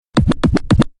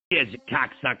Diaz, you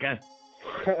cocksucker.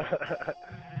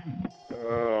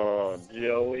 Oh,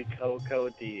 Joey Coco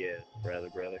Diaz, brother.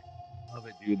 Love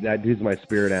it, dude. That dude's my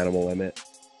spirit animal, Emmett.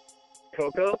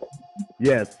 Coco?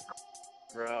 Yes.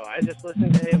 Bro, I just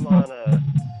listened to him on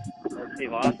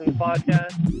Steve Austin's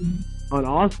podcast. On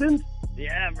Austin?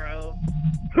 Yeah, bro.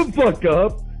 Fuck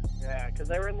up. Yeah, because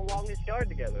they were in the longest yard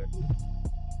together.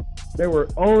 They were.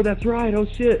 Oh, that's right. Oh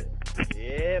shit.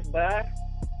 Yeah, bye.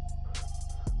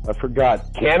 I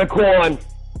forgot. Can of corn,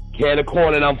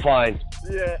 and I'm fine.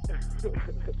 Yeah.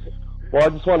 Well, I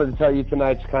just wanted to tell you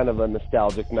tonight's kind of a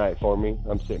nostalgic night for me.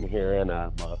 I'm sitting here and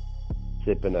I'm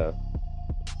sipping a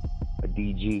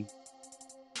DG.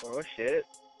 Oh shit.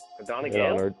 A Donna In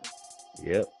Gale? honor.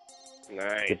 Yep.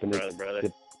 Nice, Sipping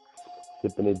brother.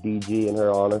 Sipping a DG in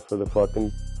her honor for the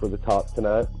talk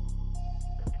tonight.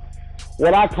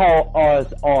 What I call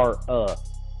us our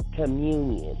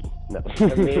communion. No.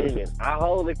 Communion. I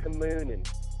hold a communion.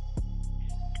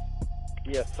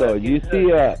 Yeah. So you see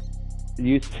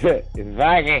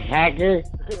fucking hacker.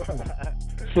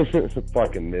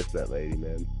 Fucking miss that lady,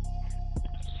 man.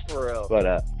 For real.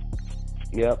 But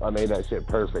yep, I made that shit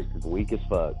perfect. It's weak as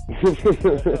fuck.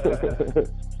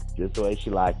 Just the way she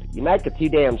liked it. You make it too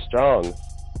damn strong.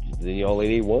 Then you only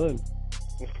need one.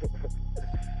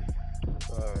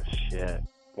 Oh shit.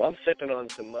 Well, I'm sipping on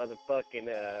some motherfucking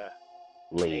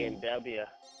Lean. A&W.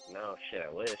 No shit, I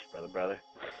wish, brother.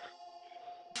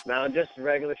 No, just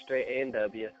regular straight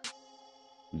A&W.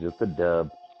 Just a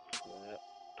dub.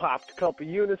 Popped a couple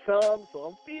Unisoms, so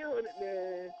I'm feeling it,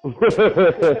 man.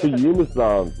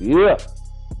 Unisoms, yeah.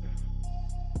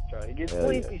 Trying to get Hell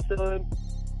sleepy, son.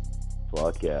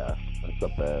 Fuck yeah. That's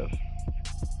up there.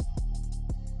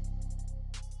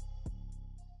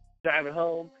 Driving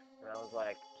home, and I was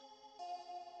like,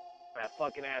 I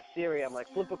fucking asked Siri, I'm like,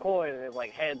 flip a coin, and it's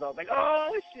like heads. I was like,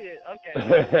 oh shit, okay.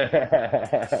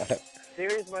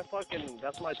 Siri's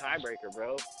that's my tiebreaker,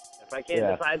 bro. If I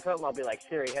can't decide something, I'll be like,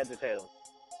 Siri, heads or tails.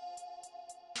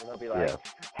 And I'll be like,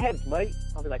 heads, mate.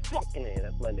 I'll be like, fucking A,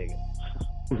 that's my nigga.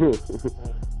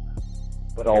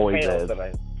 But always is.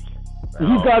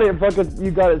 You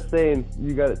got it saying,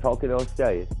 you got it talking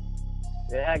Australian.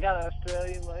 Yeah, I got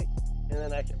Australian, mate. And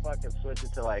then I can fucking switch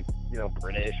it to, like,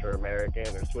 British or American,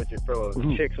 or switch it from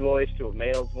a chick's voice to a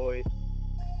male's voice.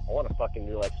 I want to fucking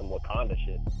do, like, some Wakanda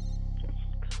shit.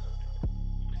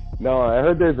 No, I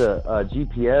heard there's a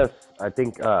GPS. I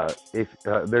think if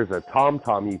there's a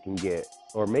TomTom you can get,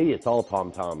 or maybe it's all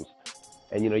TomToms,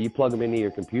 and, you plug them into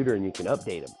your computer and you can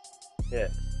update them. Yeah.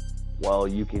 Well,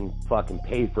 you can fucking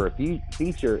pay for a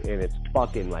feature, and it's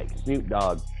fucking like Snoop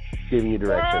Dogg giving you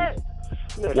directions.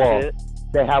 No shit.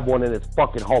 They have one, and it's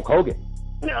fucking Hulk Hogan.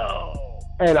 No.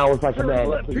 And I was like,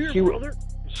 man,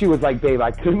 she was like, babe,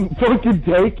 I couldn't fucking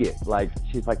take it. Like,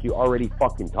 she's like, you already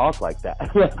fucking talk like that.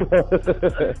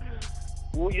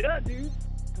 Well, you're not, dude.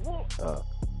 Come on.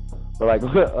 But like,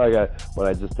 when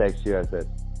I just texted you, I said,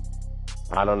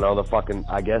 I don't know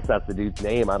I guess that's the dude's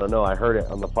name. I don't know. I heard it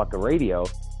on the fucking radio,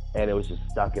 and it was just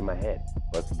stuck in my head.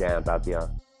 Bust it down, Tatiana.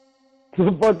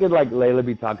 Fucking like Layla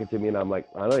be talking to me, and I'm like,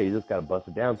 I know, you just gotta bust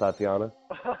it down, Tatiana.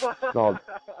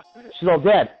 She's all,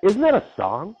 Dad, isn't that a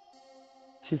song?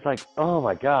 She's like, oh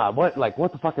my god, what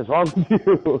the fuck is wrong with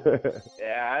you?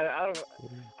 Yeah,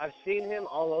 I've seen him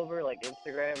all over like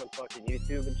Instagram and fucking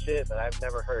YouTube and shit, but I've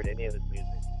never heard any of his music.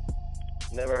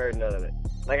 Never heard none of it.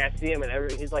 Like, I see him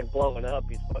and he's like blowing up.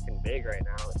 He's fucking big right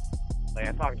now. Like,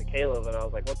 I talked to Caleb and I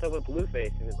was like, what's up with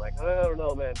Blueface? And he's like, I don't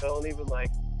know, man. Don't even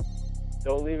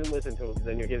listen to him, because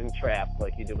then you're getting trapped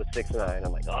like you did with 6ix9ine.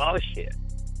 I'm like, oh shit.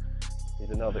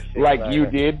 He's another shit. Like you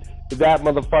did? That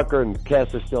motherfucker and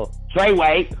Kess are still,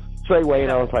 Treyway.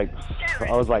 And I was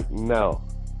like, no.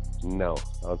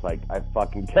 I was like,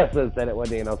 Kessa said it one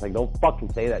day, and I was like, don't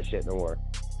fucking say that shit no more.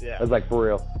 Yeah. I was like, for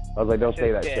real. I was like, don't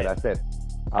say that shit.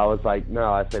 I was like,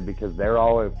 no. I said, because they're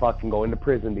all fucking going to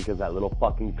prison because that little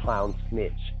fucking clown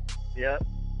snitch. Yep.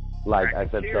 Like I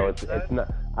said, so it's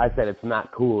not. I said it's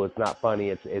not cool. It's not funny.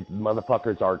 It's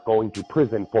motherfuckers are going to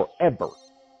prison forever,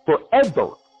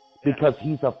 because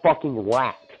he's a fucking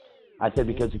whack. I said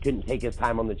because he couldn't take his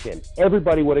time on the chin.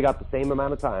 Everybody would have got the same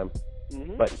amount of time,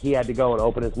 but he had to go and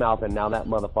open his mouth, and now that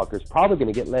motherfucker's probably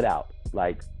gonna get let out.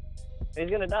 Like, he's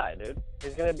gonna die, dude.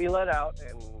 He's gonna be let out,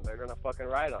 and they're gonna fucking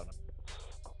ride on him.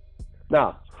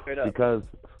 No,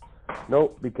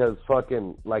 because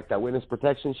fucking, like, that witness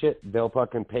protection shit, they'll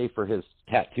fucking pay for his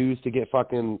tattoos to get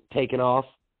fucking taken off.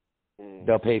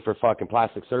 They'll pay for fucking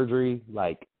plastic surgery,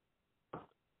 like,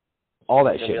 all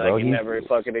that shit, bro. He never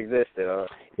fucking existed, huh?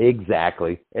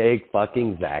 Exactly. It's That's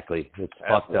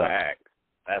fucked up.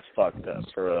 That's fucked up,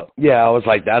 for real. Yeah, I was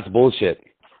like, that's bullshit.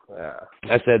 Yeah.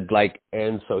 I said, like,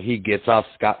 and so he gets off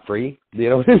scot-free? You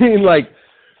know what I mean? Like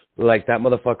that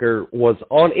motherfucker was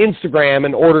on Instagram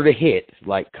in order to hit.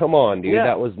 Like, come on, dude. Yeah.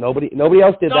 That was nobody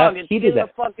else did Dog, that. He did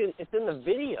that. It's in the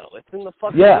video. It's in the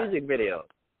fucking music video.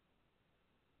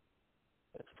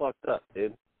 It's fucked up,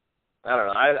 dude. I don't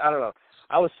know. I don't know.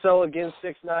 I was so against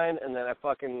 6ix9ine, and then I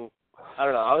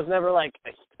don't know. I was never like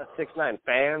a 6ix9ine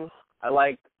fan. I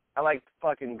liked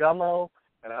fucking Gummo,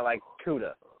 and I liked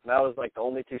Kuda. And that was like the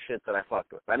only two shits that I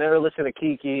fucked with. I never listened to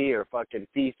Kiki or fucking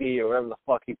Fifi or whatever the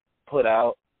fuck he put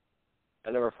out. I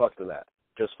never fucked with that.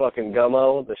 Just fucking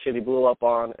Gummo, the shit he blew up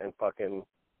on, and fucking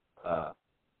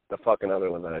the fucking other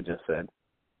one that I just said.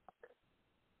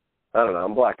 I don't know.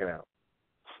 I'm blacking out.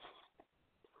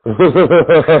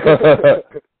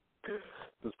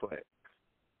 Just play it.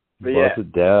 But yeah.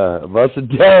 Bust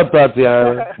it down,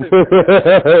 Tatiana.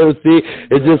 See,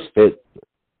 it just fit.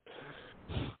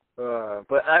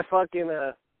 But I fucking,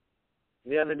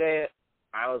 the other day,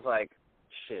 I was like,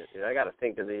 shit, dude, I gotta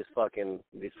think of these fucking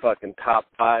top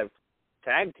 5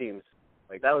 tag teams.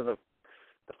 Like, that was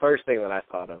the first thing that I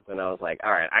thought of, and I was like,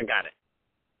 all right, I got it.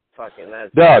 Fucking,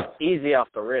 that's easy off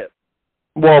the rip.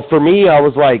 Well, for me, I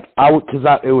was like,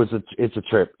 it's a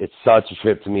trip. It's such a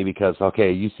trip to me because,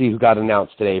 okay, you see who got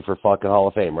announced today for fucking Hall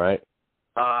of Fame, right?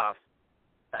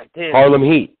 I did. Harlem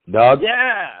Heat, dog.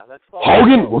 Yeah, that's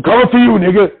Hogan, we're coming for you,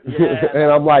 nigga. Yeah,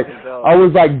 and I'm like, I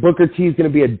was like, Booker T's gonna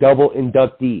be a double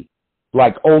inductee.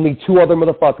 Like, only 2 other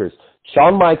motherfuckers,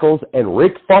 Shawn Michaels and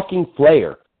Ric fucking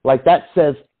Flair. Like, that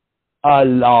says a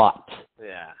lot.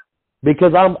 Yeah.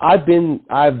 Because I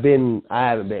haven't been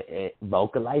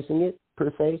vocalizing it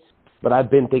per se, but I've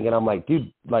been thinking, I'm like,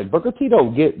 dude, like Booker T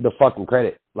don't get the fucking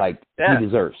credit like he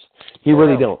deserves. He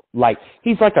really don't. Like,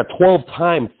 he's like a 12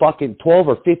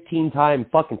 or 15 time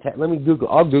fucking. Let me Google.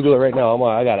 I'll Google it right now.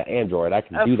 I got an Android. I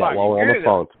can do that while we're on the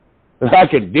phone. I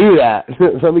can do that.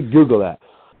 Let me Google that.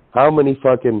 How many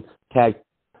times?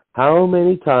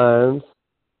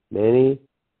 Unless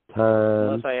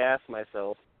I ask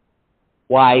myself.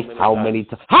 Why? How many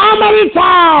times? How many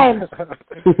times?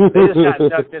 They just got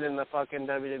inducted in the fucking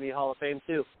WWE Hall of Fame,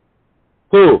 too.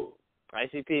 Who?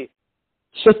 ICP.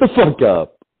 Shut the fuck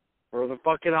up. For the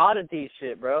fucking oddity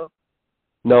shit, bro.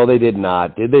 No, they did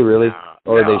not. Did they really?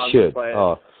 Or they should?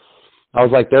 Oh. I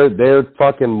was like, they're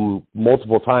fucking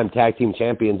multiple-time tag team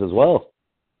champions as well.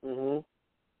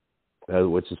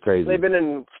 Which is crazy. They've been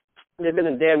in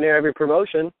damn near every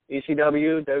promotion.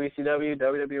 ECW, WCW,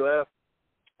 WWF.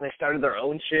 They started their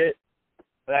own shit.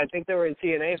 But I think they were in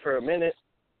TNA for a minute.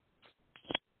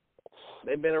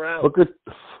 They've been around. Booker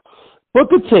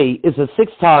T is a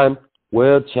 6-time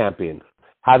world champion,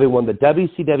 having won the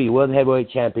WCW World Heavyweight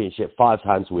Championship 5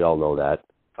 times. We all know that.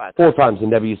 4 times in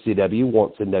WCW,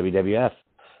 once in WWF,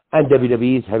 and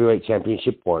WWE's Heavyweight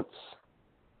Championship once.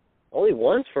 Only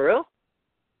once, for real?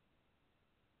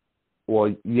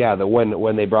 Well, yeah,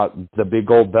 when they brought the big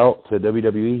gold belt to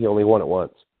WWE, he only won it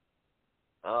once.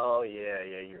 Oh, yeah,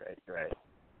 you're right.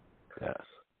 Yeah.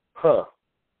 Huh.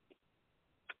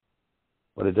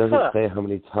 But it doesn't say how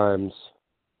many times.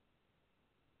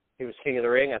 He was King of the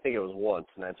Ring? I think it was once,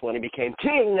 and that's when he became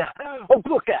King of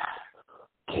Booker.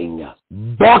 King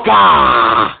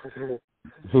Booker!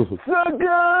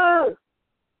 Sucker!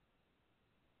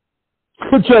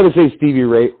 I'm trying to say Stevie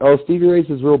Ray. Oh, Stevie Ray's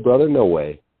his real brother? No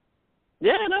way.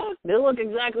 Yeah, no, they look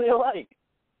exactly alike.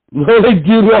 No, they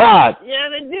do not. Yeah,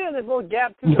 they do. There's a little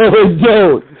gap too. No, they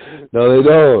don't. No, they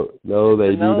don't. No,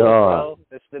 they do not. Bro.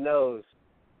 It's the nose.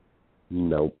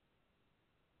 Nope.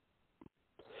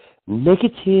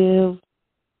 Negative.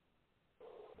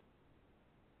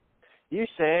 You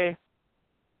say.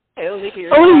 Hey, oh, yeah,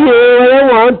 I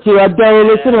want to. I don't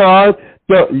listen hard.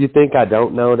 You think I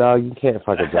don't know, dog? You can't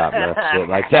fucking drop my shit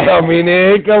like that on me,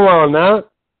 Nick. Come on now.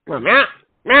 Come on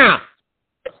now.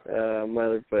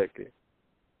 Motherfucker.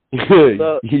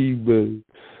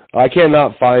 I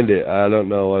cannot find it. I don't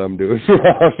know what I'm doing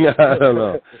wrong. I don't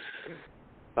know.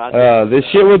 This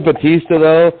shit with Batista,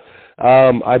 though,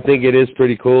 I think it is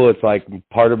pretty cool. It's like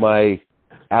part of my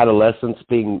adolescence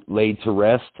being laid to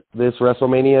rest this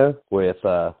WrestleMania with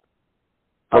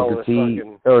Booker T,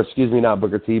 or excuse me, not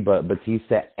Booker T, but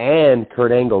Batista and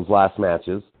Kurt Angle's last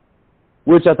matches.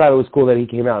 Which I thought it was cool that he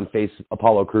came out and faced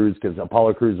Apollo Crews, because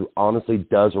Apollo Crews honestly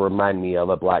does remind me of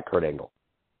a black Kurt Angle.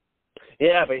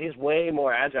 Yeah, but he's way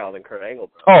more agile than Kurt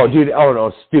Angle, bro. Oh, dude,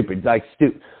 no, stupid.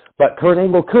 But Kurt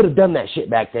Angle could have done that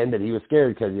shit back then, but he was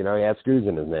scared because, he had screws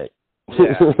in his neck.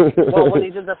 Yeah. Well, when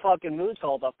he did the fucking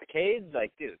moonsault off the cage,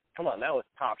 like, dude, come on, that was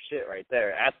top shit right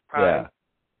there at the prime. Yeah.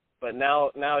 But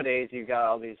nowadays you got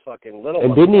all these fucking little.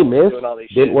 And didn't he miss?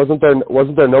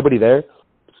 Wasn't there nobody there?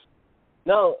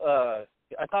 No,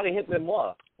 I thought he hit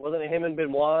Benoit. Wasn't it him and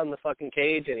Benoit in the fucking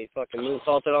cage and he fucking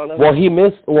moonsaulted on him? Well, he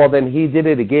missed. Well, then he did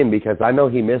it again because I know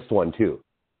he missed one too.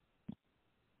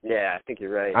 Yeah, I think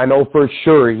you're right. I know for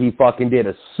sure he fucking did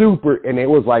a super, and it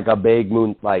was like a big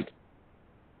moon. Like,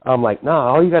 I'm like,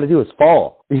 nah, all you got to do is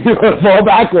fall. You fall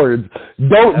backwards.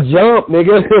 Don't jump,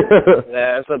 nigga.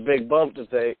 Yeah, that's a big bump to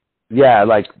take. Yeah,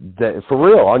 like for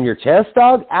real on your chest,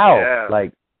 dog. Ow. Yeah.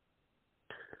 Like,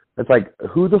 it's like,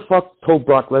 who the fuck told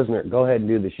Brock Lesnar, go ahead and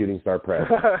do the shooting star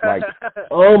press? Like,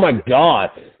 oh my God.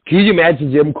 Can you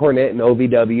imagine Jim Cornette and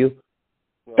OVW?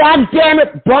 God damn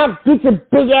it, Brock, get your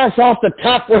big ass off the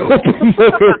top rope.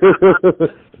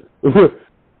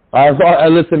 I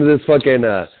listened to this fucking,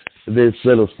 this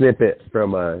little snippet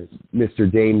from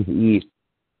Mr. James E.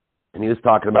 And he was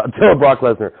talking about, tell Brock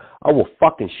Lesnar, I will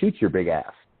fucking shoot your big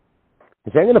ass.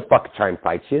 He said, I'm going to fucking try and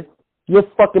fight you. You'll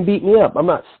fucking beat me up. I'm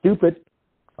not stupid.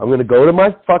 I'm going to go to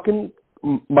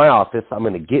my office. I'm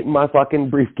going to get in my fucking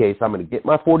briefcase. I'm going to get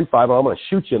my 45 and I'm going to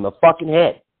shoot you in the fucking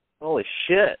head. Holy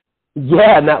shit.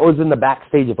 Yeah, and that was in the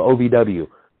backstage of OVW.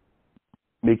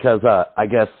 Because I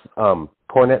guess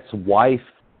Cornette's wife,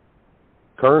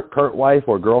 current wife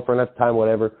or girlfriend at the time,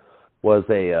 whatever, was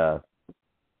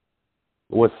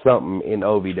something in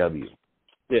OVW.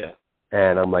 Yeah.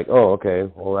 And I'm like, oh,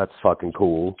 okay, well, that's fucking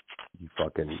cool.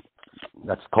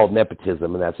 That's called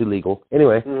nepotism, and that's illegal.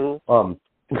 Anyway, well,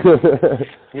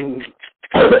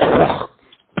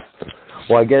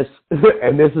 I guess,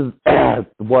 and this is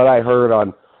what I heard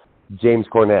on James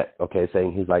Cornette, okay,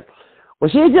 saying he's like, well,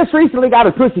 she just recently got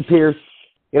her pussy pierced,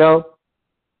 you know?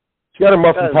 She got her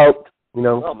muffin poked, you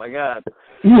know? Oh, my God.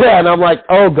 Yeah, and I'm like,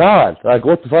 oh, God. Like,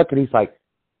 what the fuck? And he's like,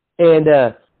 and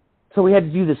so we had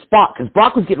to do this spot, because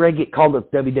Brock was getting ready to get called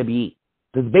up to WWE.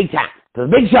 To the big time. To the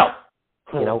big show.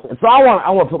 You know? And so I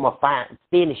want to put my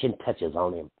finishing touches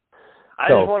on him. I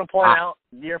just want to point out,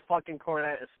 your fucking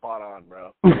Cornette is spot on,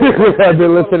 bro. I've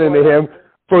been listening to him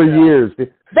for years.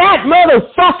 That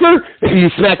motherfucker! You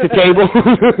smack the table.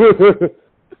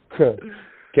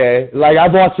 Okay? Like,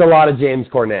 I've watched a lot of James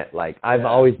Cornette. Like, I've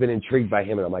always been intrigued by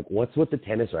him, and I'm like, what's with the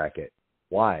tennis racket?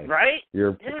 Why? Right?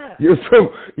 You're from...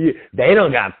 they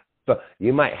don't got...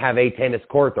 You might have a tennis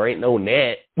court. There ain't no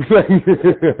net.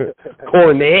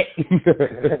 Cornette.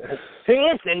 Who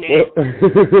is the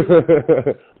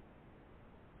net?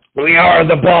 We are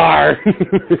the bar.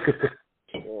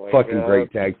 Oh fucking God.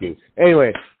 Great tag team.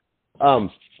 Anyway,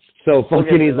 so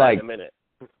fucking he's like,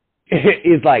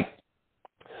 he's like,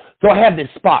 so I have this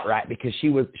spot, right? Because she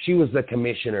was the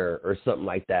commissioner or something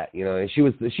like that, you know, and she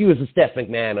was the Steph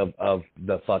McMahon of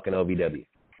the fucking OVW.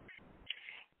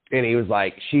 And he was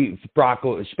like, she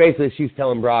was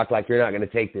telling Brock, like, you're not going to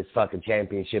take this fucking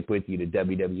championship with you to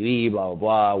WWE, blah, blah,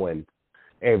 blah, when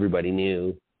everybody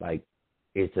knew, like,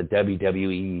 it's a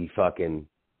WWE fucking,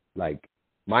 like,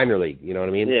 minor league, you know what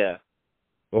I mean? Yeah.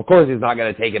 Well, of course he's not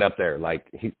going to take it up there. Like,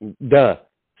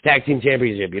 tag team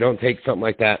championship. You don't take something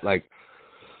like that. Like,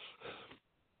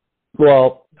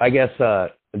 well, I guess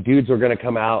dudes were going to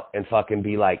come out and fucking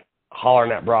be, like,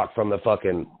 hollering at Brock from the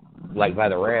fucking, like, by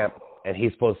the ramp. And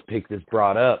he's supposed to pick this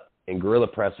broad up and gorilla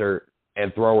press her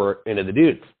and throw her into the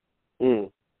dudes. Mm.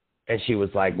 And she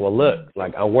was like, well, look,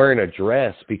 like, I'm wearing a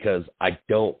dress because I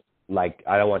don't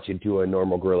want you to do a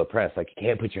normal gorilla press. Like, you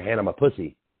can't put your hand on my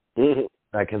pussy. Mm-hmm.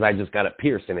 Like, because I just got it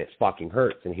pierced and it fucking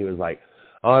hurts. And he was like,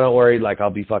 oh, don't worry. Like,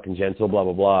 I'll be fucking gentle, blah,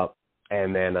 blah, blah.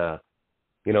 And then,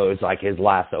 you know, it was like his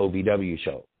last OVW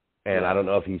show. And I don't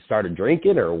know if he started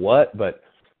drinking or what, but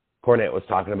Cornette was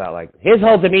talking about, like, his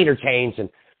whole demeanor changed. And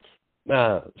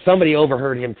somebody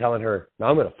overheard him telling her, no,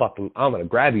 I'm going to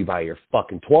grab you by your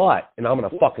fucking twat and I'm going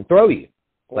to fucking throw you.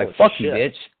 Like, fuck you,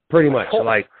 bitch. Pretty much. So,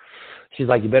 like, she's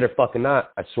like, you better fucking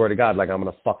not. I swear to God, like, I'm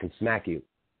going to fucking smack you.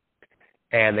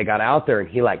 And they got out there and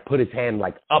he, like, put his hand,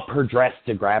 like, up her dress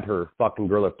to grab her fucking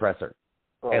gorilla presser.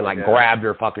 And, like, grabbed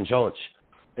her fucking chonch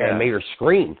and made her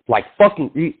scream. Like,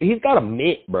 fucking, he's got a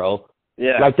mitt, bro.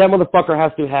 Yeah. Like, that motherfucker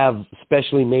has to have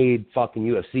specially made fucking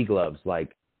UFC gloves.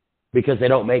 Like, because they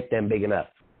don't make them big enough.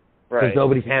 Right. Because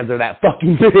nobody's hands are that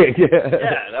fucking big.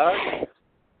 Yeah, no?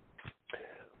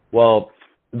 Well,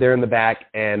 they're in the back,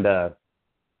 and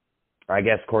I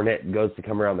guess Cornette goes to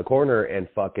come around the corner, and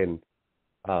fucking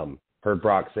heard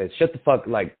Brock say, shut the fuck,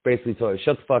 like, basically told her,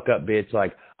 shut the fuck up, bitch.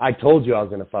 Like, I told you I was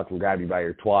going to fucking grab you by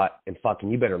your twat, and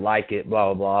fucking you better like it,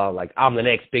 blah, blah, blah. Like, I'm the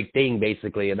next big thing,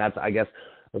 basically. And that's, I guess,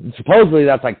 supposedly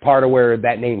that's, like, part of where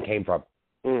that name came from.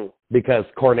 Mm. Because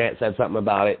Cornette said something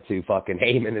about it to fucking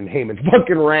Heyman, and Heyman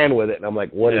fucking ran with it. And I'm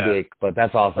like, what a dick, but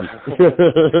that's awesome.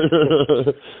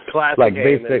 Classic like,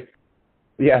 Heyman. basic,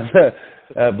 yeah.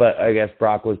 But I guess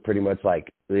Brock was pretty much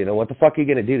like, You know, what the fuck are you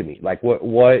going to do to me? Like,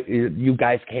 what, you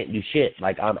guys can't do shit.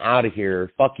 Like, I'm out of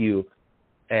here. Fuck you.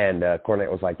 And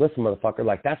Cornette was like, listen, motherfucker,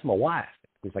 like, that's my wife.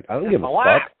 He's like, I don't give a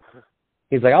fuck.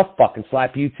 He's like, I'll fucking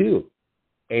slap you too.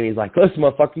 And he's like, listen,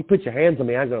 motherfucker, you put your hands on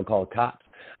me, I'm going to call the cops.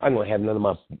 I'm going to have none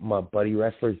of my buddy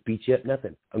wrestlers beat you up,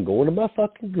 nothing. I'm going to my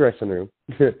fucking dressing room.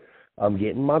 I'm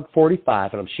getting my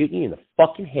 45, and I'm shooting you in the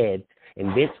fucking head,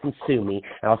 and Vince can sue me,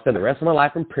 and I'll spend the rest of my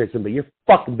life in prison, but your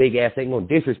fucking big ass ain't going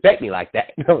to disrespect me like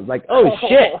that. And I was like, oh,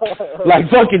 shit. Like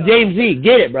fucking James Z.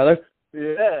 Get it, brother.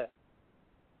 Yeah.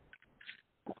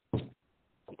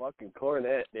 Fucking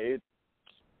Cornette, dude.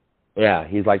 Yeah,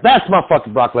 he's like, that's my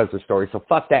fucking Brock Lesnar story, so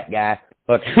fuck that guy.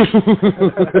 Fuck.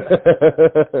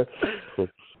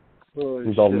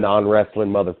 He's all non-wrestling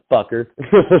motherfucker.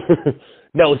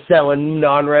 No selling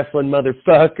non-wrestling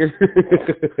motherfucker.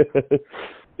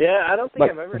 Yeah, I don't think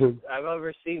I've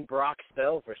ever seen Brock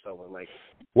sell for someone like.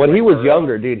 When he was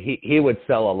younger, dude, he would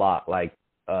sell a lot. Like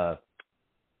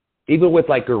even with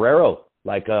like Guerrero,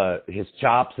 like his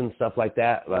chops and stuff like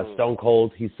that. Stone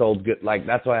Cold, he sold good. Like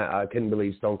that's why I couldn't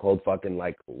believe Stone Cold fucking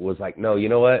like was like, no, you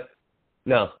know what?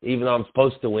 No, even though I'm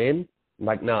supposed to win, I'm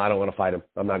like, no, I don't want to fight him.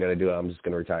 I'm not gonna do it. I'm just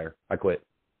gonna retire. I quit.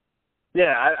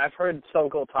 Yeah, I've heard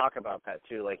Stone Cold talk about that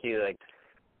too. Like he's like,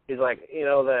 you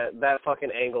know, that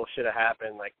fucking angle should have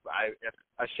happened. Like I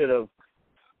should have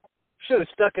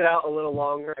stuck it out a little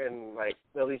longer and like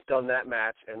at least done that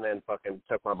match and then fucking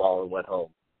took my ball and went home.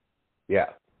 Yeah.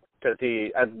 Because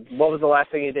what was the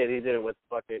last thing he did? He did it with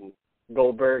fucking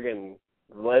Goldberg and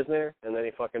Lesnar, and then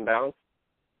he fucking bounced.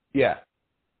 Yeah.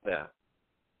 Yeah.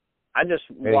 I just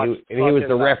watched. And he was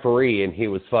the referee, and he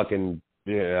was fucking.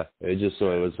 Yeah. It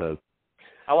was a.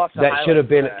 I watched that should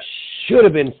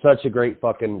have been such a great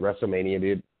fucking WrestleMania,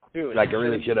 dude. Dude, like it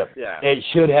really should have. Yeah. It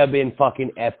should have been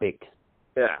fucking epic.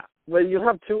 Yeah. Well, you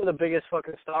have two of the biggest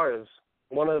fucking stars,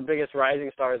 one of the biggest rising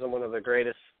stars, and one of the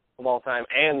greatest of all time,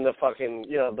 and the fucking,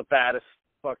 you know, the baddest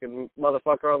fucking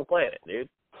motherfucker on the planet, dude.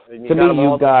 And you got them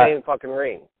all in the same fucking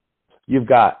ring. You've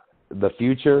got the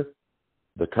future,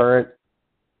 the current,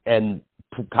 and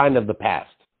kind of the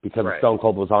past, because Stone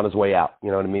Cold was on his way out, you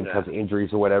know what I mean, because of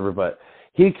injuries or whatever, but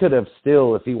he could have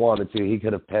still, if he wanted to, he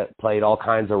could have played all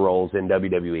kinds of roles in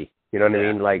WWE, you know what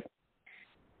I mean, like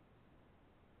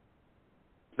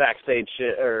backstage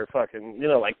shit, or fucking, you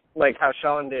know, like how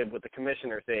Shawn did with the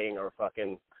commissioner thing, or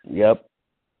fucking. Yep.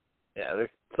 Yeah, there's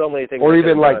so many things. Or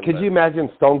even like, could you imagine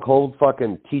Stone Cold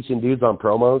fucking teaching dudes on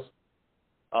promos?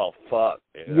 Oh fuck,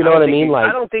 dude. You know what I mean? Like,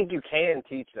 I don't think you can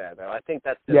teach that though. I think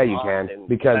that's just you can,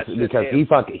 because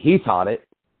he taught it.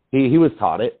 He was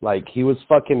taught it. Like he's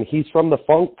from the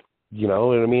funk. You know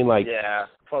what I mean? Like, yeah,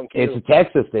 funk. It's a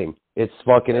Texas thing. It's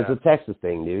a Texas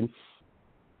thing, dude.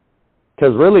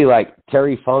 Because really, like,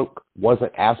 Terry Funk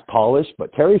wasn't as polished,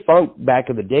 but Terry Funk back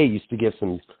in the day used to give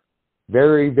some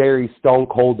very, very Stone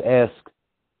Cold-esque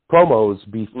promos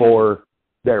before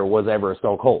there was ever a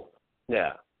Stone Cold.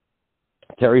 Yeah.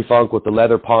 Terry Funk with the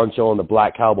leather poncho and the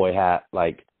black cowboy hat,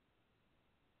 like,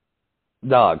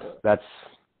 dog, that's,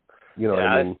 you know what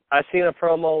I mean? I seen a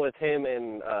promo with him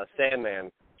and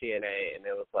Sandman, TNA, and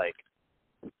it was like,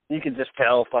 you could just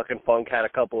tell fucking Funk had a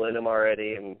couple in him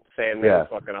already, and Sandman was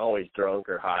fucking always drunk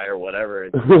or high or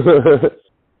whatever.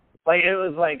 Like, it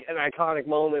was like an iconic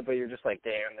moment, but you're just like,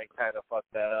 damn, they kind of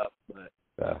fucked that up.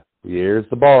 But here's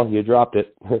the ball. You dropped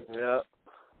it. Yeah.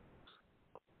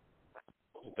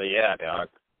 But yeah, dog.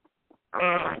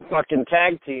 Fucking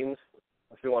tag teams.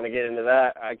 If you want to get into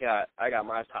that, I got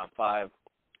my top 5.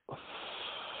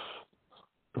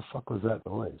 The fuck was that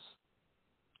noise?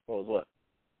 What was what?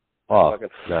 Oh,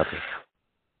 nothing.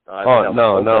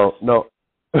 No.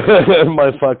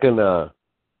 My fucking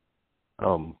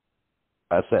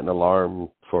I set an alarm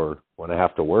for when I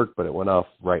have to work, but it went off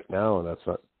right now, and that's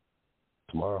not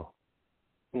tomorrow.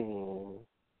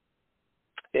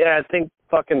 Yeah, I think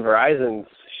fucking Verizon's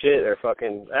shit, or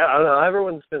fucking, I don't know,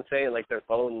 everyone's been saying, like, their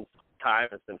phone's time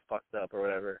has been fucked up or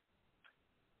whatever.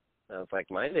 And I was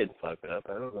like, mine didn't fuck up,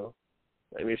 I don't know.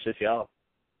 Maybe it's just y'all.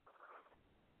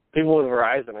 People with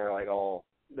Verizon are like, all,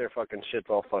 their fucking shit's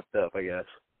all fucked up, I guess.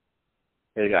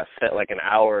 They got set like an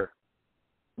hour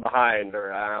behind or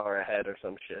an hour ahead or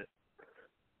some shit.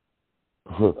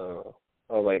 I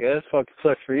was like, this fucking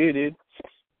sucks for you, dude.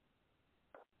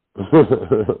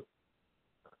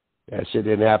 That shit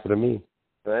didn't happen to me.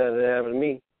 That didn't happen to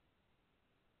me.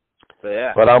 But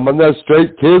yeah. But I'm on that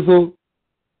straight kizzle.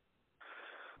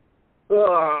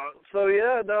 So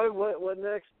yeah, Doug, what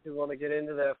next? You want to get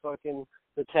into that fucking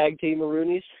the tag team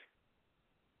Maroonies?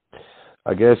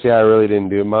 I guess, I really didn't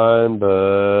do mine,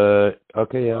 but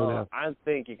okay, yeah. I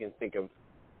think you can think of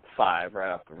 5 right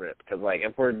off the rip, because like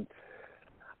if we're,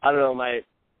 I don't know,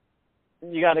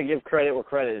 you got to give credit where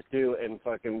credit is due, and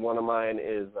fucking one of mine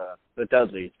is the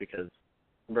Dudleys because,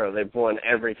 bro, they've won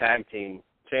every tag team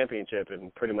championship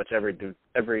in pretty much every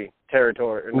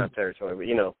territory, or not territory, but,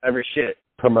 you know, every shit.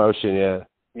 Promotion, yeah.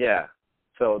 Yeah.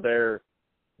 So they're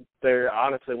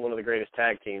honestly one of the greatest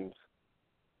tag teams.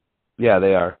 Yeah,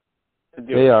 they are.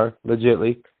 They are,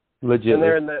 legitly. And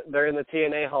they're in the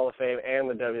TNA Hall of Fame and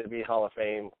the WWE Hall of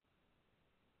Fame.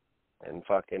 And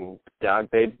fucking dog,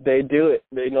 they do it.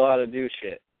 They know how to do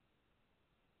shit.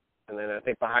 And then I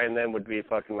think behind them would be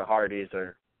fucking the Hardys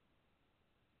or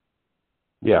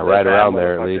right around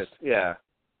there at least. Yeah.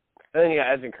 And then you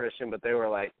got Edge and Christian, but they were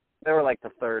like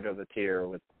the third of the tier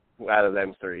out of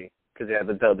them three. Because you had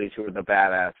the Dudleys who were the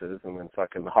badasses, and then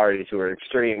fucking the Hardys who were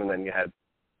extreme, and then you had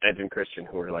Edge and Christian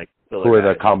who were like who were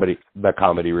the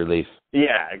comedy relief.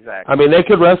 Yeah, exactly. I mean, they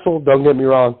could wrestle. Don't get me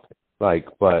wrong.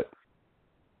 But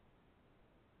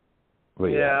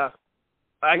yeah.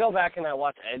 I go back and I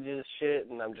watch Edge's shit,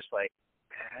 and I'm just like,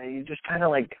 you just kind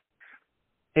of like,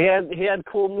 he had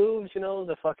cool moves, you know,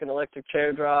 the fucking electric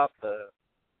chair drop, the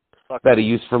fucking, that he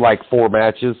used for like 4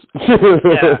 matches.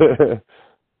 Yeah.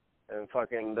 And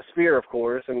fucking the spear, of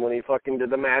course, and when he fucking did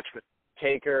the match with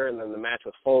Taker, and then the match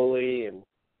with Foley, and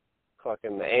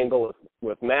fucking the angle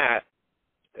with Matt,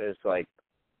 is like,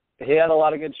 he had a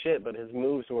lot of good shit, but his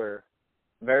moves were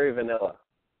very vanilla,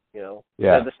 you know? Yeah.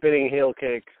 He had the spinning heel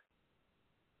kick,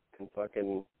 and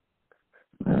fucking,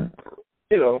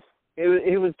 you know,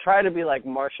 he would try to be like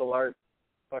martial art,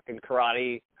 fucking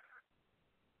karate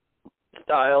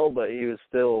style, but you're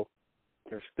still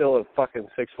a fucking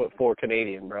 6'4"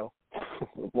 Canadian, bro.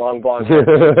 With long blonde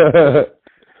hair.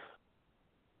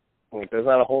 Like, there's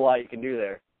not a whole lot you can do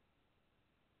there.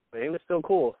 But he was still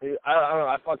cool. I don't know,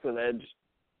 I fucked with Edge.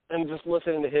 And just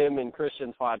listening to him and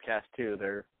Christian's podcast, too,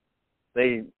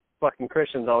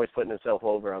 Christian's always putting himself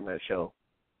over on that show.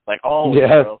 Like, always,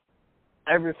 bro.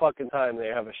 Every fucking time they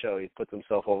have a show, he puts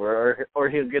himself over, or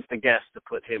he'll get the guest to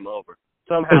put him over.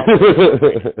 Somehow.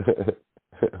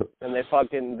 And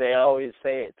they always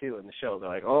say it, too, in the show. They're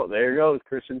like, oh, there goes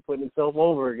Christian putting himself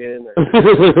over again.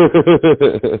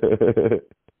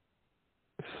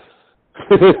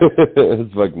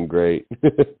 It's fucking great.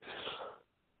 And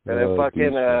then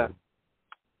fucking, I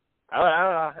don't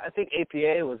know, I think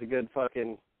APA was a good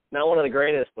fucking, not one of the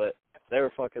greatest, but they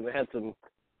had some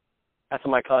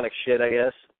iconic shit, I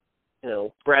guess. You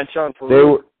know, Bradshaw and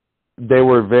Farouk. They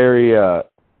were very, I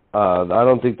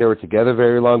don't think they were together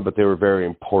very long, but they were very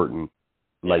important.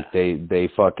 Yeah. Like, they did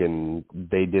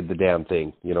the damn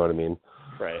thing, you know what I mean?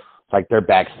 Right. Like, their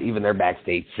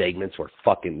backstage segments were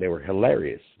they were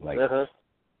hilarious. Like,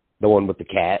 the one with the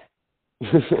cat.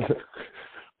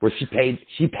 Where she paid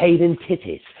in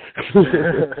titties.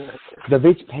 The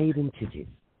bitch paid in titties.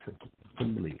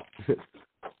 Unbelievable.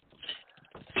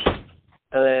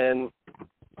 And then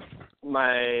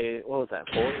what was that,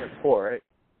 4? That's 4, right?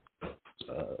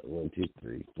 1, 2,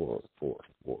 3, 4.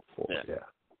 Yeah.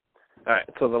 All right,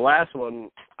 so the last one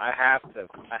I have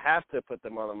to put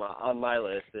them on my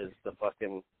list is the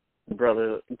fucking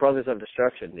Brothers of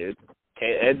Destruction, dude.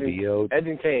 Edge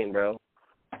and Kane, bro.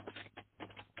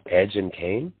 Edge and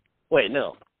Kane? Wait,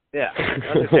 no. Yeah.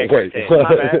 Wait, Kane.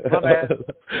 My bad.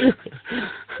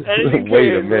 Edge and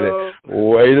Wait Kane, a minute. bro.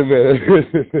 Wait a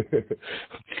minute.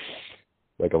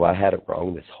 Like, have I had it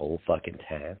wrong this whole fucking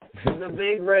time? The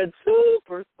Big Red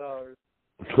Superstars.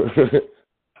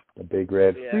 The Big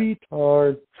Red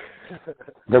Retard.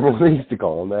 Remember when they used to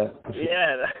call him that?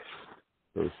 Yeah.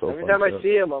 It was so Every time I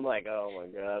see him, I'm like, oh my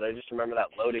god. I just remember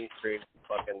that loading screen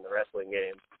from fucking the wrestling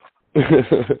game.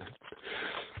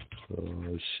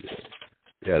 Oh, shit.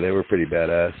 Yeah, they were pretty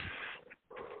badass.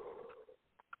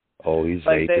 Oh, he's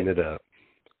vaping it up.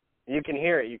 You can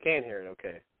hear it. You can hear it,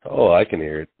 okay. Oh, I can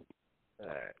hear it. All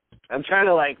right. I'm trying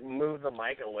to, like, move the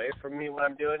mic away from me when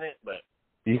I'm doing it, but...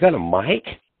 You got a mic?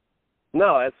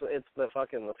 No, it's the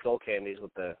skull candies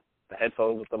with the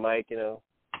headphones with the mic, you know?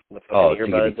 The fucking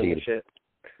earbuds and the shit.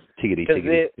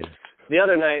 Tiggity. The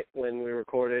other night when we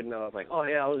recorded, and I was like, oh,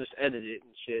 yeah, I'll just edit it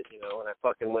and shit, you know, and I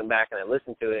fucking went back and I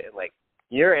listened to it, and, like,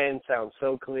 your end sounds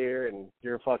so clear, and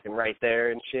you're fucking right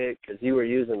there and shit, because you were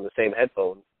using the same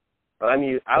headphones. But I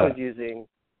was using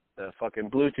the fucking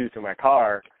Bluetooth in my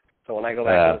car, so when I go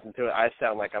back and listen to it, I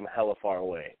sound like I'm hella far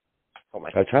away. So I'm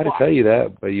like, I tried to tell you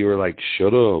that, but you were like,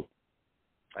 shut up.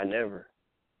 I never.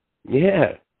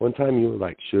 Yeah. One time you were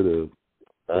like, shut up.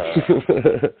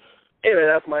 Anyway,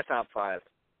 that's my top 5.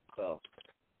 So.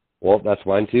 Well, that's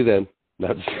mine too then.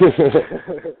 That's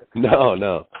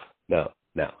No.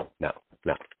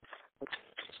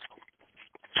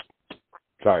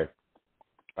 Sorry.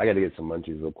 I got to get some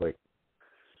munchies real quick.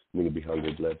 I'm going to be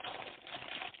hungry, blood.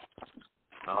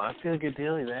 Oh, I feel good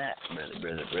doing that.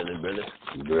 Brother.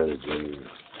 Brother, dude.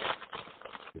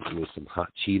 Give me some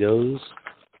hot Cheetos,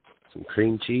 some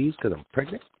cream cheese, because I'm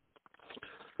pregnant.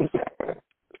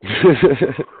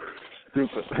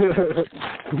 Stupid.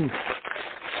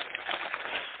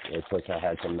 Looks like I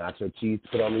had some nacho cheese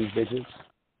put on these bitches.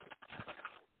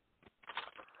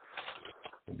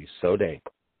 It'd be so dang.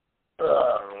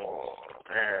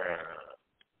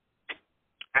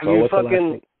 Have So you what's the last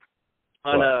fucking thing?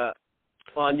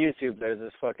 on YouTube? There's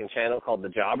this fucking channel called The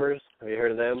Jobbers. Have you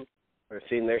heard of them or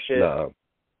seen their shit? No.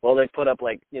 Well, they put up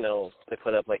like the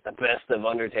best of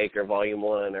Undertaker Volume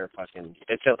 1 or fucking.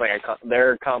 It's just like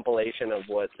their compilation of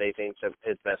what they think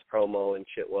his best promo and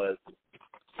shit was.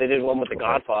 They did one with The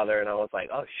Godfather, and I was like,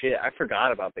 oh shit, I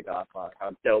forgot about The Godfather.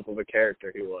 How dope of a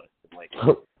character he was. I'm like,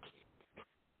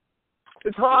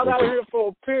 it's hard out here for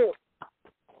a pimp.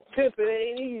 Pimping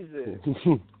ain't easy.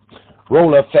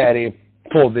 Roll up, fatty.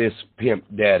 Pull this, pimp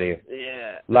daddy.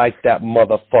 Yeah. Light that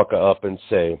motherfucker up and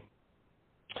say,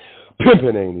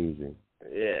 pimping ain't easy.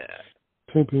 Yeah.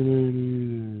 Pimping ain't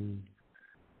easy.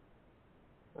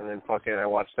 And then fucking, I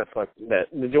watched that.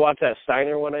 Did you watch that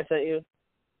Steiner one I sent you?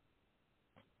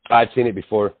 I'd seen it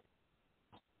before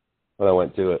when I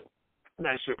went to it.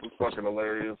 That shit was fucking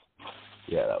hilarious.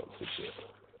 Yeah, that was good shit.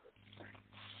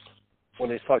 When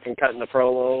he's fucking cutting the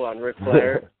promo on Ric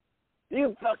Flair.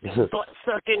 You fucking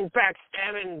butt-sucking,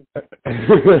 backstabbing,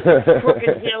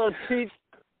 crooked yellow teeth.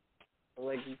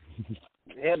 Like,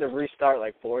 he had to restart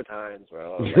like 4 times,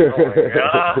 bro. I was like, oh my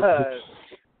god.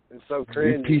 It's so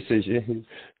cringy. You piece of shit.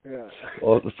 Yeah.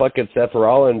 Well, the fucking Seth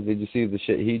Rollins, did you see the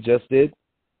shit he just did?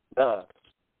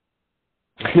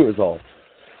 He was all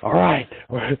right,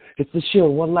 it's the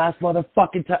Shield one last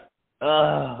motherfucking time.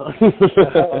 Oh.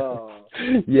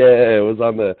 Yeah, it was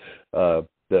on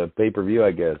the pay-per-view,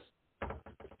 I guess.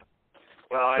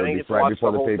 Well, I think it's right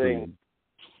before the whole thing.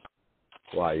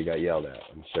 Wow, you got yelled at.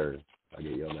 I'm sure I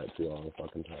get yelled at too all the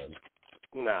fucking time.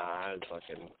 Nah, I was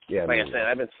fucking. Yeah, like I said,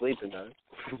 I've been sleeping, though.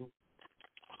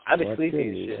 I've been sleeping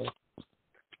and shit.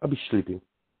 I'll be sleeping.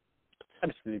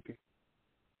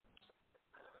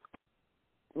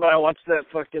 But I watched the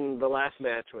last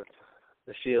match with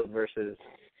the Shield versus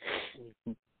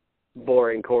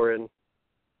boring Corin,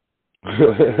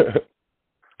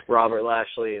 Robert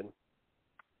Lashley, and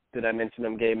did I mention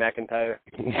him, Gay McIntyre?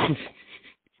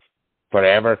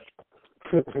 Forever.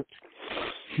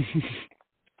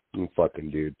 You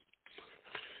fucking dude.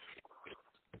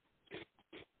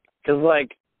 Because,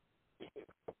 like,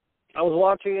 I was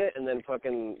watching it, and then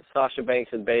fucking Sasha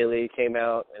Banks and Bayley came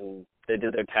out, and they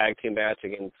did their tag team match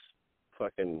against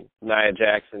fucking Nia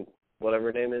Jackson, whatever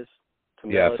her name is.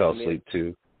 Yeah, I fell asleep,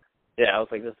 too. Yeah, I was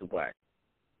like, this is whack.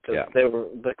 Because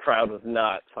the crowd was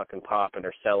not fucking popping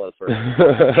or selling for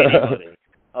anybody.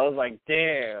 I was like,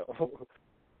 damn.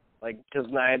 Like, because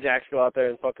Nia Jax go out there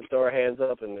and fucking throw her hands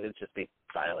up, and it'd just be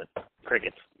silent.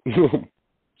 Crickets. I'm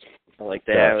like,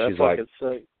 damn, that's fucking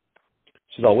sick.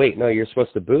 She's all, wait, no, you're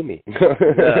supposed to boo me.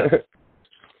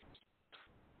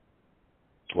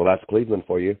 Well, that's Cleveland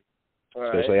for you. All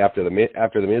especially right.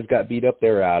 after the Miz got beat up.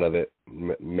 They were out of it,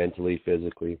 mentally,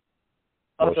 physically.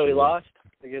 Oh, so he lost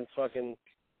against fucking...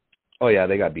 Oh, yeah,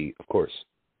 they got beat, of course.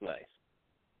 Nice.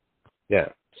 Yeah,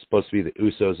 it's supposed to be the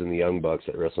Usos and the Young Bucks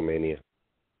at WrestleMania.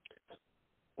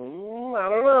 I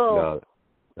don't know. No,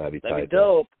 that'd be tight. That'd be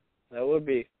dope. That would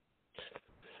be.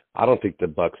 I don't think the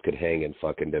Bucks could hang in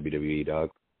fucking WWE, dog.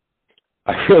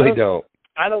 I really don't.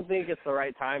 I don't think it's the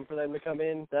right time for them to come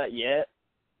in. Not yet.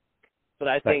 But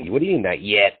I think... What do you mean, not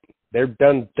yet? They've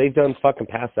done fucking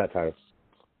past that time.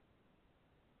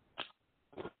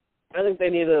 I think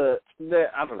they need a...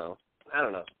 I don't know.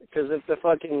 Because if the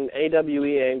fucking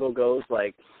AWE angle goes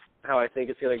like how I think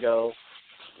it's going to go,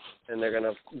 and they're going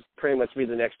to pretty much be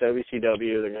the next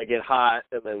WCW, they're going to get hot,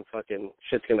 and then fucking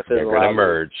shit's going to fizzle out. They're going to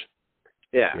merge.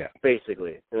 Yeah,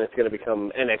 basically. And it's going to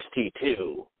become NXT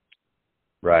 2.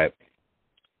 Right.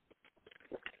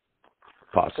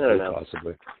 Possibly.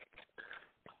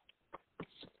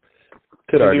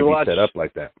 Could already be set up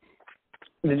like that.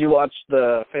 Did you watch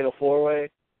the Fatal 4-Way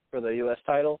for the U.S.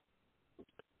 title?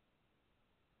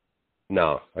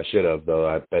 No, I should have, though.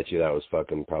 I bet you that was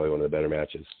fucking probably one of the better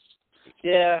matches.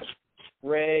 Yeah.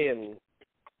 Ray and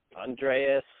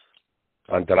Andrade.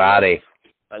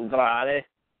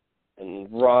 And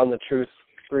Ron the Truth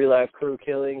 3 Live Crew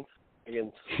killings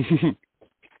against...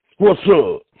 What's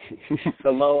up?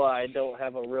 Samoa, I don't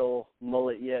have a real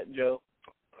mullet yet, Joe.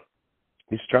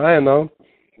 He's trying, though.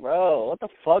 Bro, what the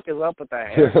fuck is up with that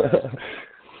haircut?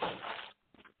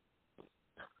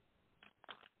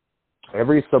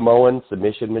 Every Samoan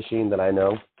submission machine that I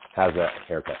know has that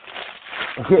haircut.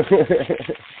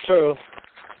 True.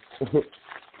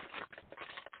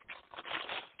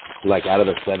 Like out of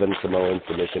the 7 Samoan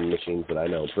submission machines that I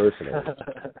know personally,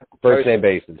 first name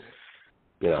basis,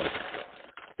 you know,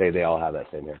 they all have that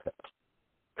same haircut.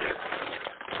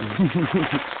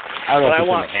 I don't know if it's in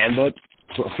the handbook.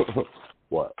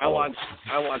 What? I watched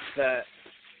the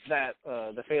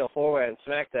Fatal 4-Way on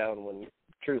SmackDown when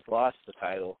Truth lost the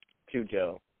title to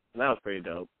Joe, and that was pretty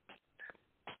dope.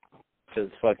 Cause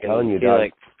fucking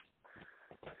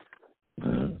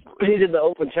he did the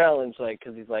open challenge, like,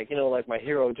 cause he's like, you know, like my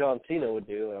hero John Cena would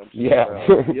do. And I'm just like,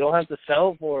 bro, you don't have to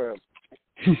sell for him.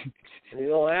 You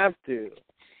don't have to.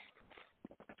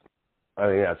 I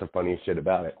think that's the funniest shit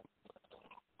about it.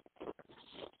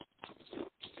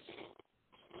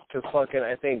 Cause fucking,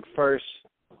 I think first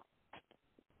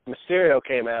Mysterio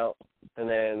came out, and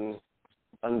then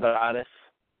Andrade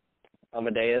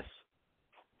Amadeus.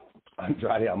 I like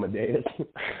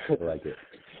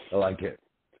it.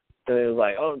 And it was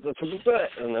like, oh, it's a triple threat.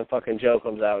 And then fucking Joe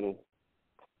comes out, and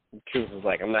Truth was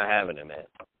like, I'm not having it, man.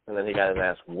 And then he got his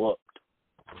ass whooped.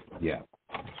 Yeah.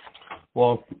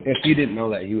 Well, if you didn't know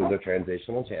that he was a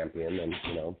transitional champion, then,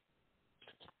 you know,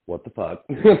 what the fuck?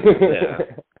 Yeah.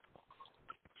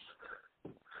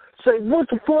 Say, what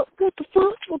the fuck? What the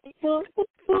fuck? What the fuck? What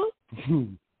the fuck?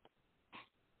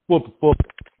 What the fuck?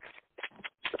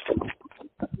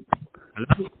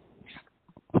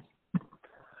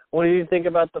 What do you think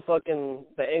about the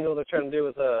angle they're trying to do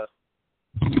with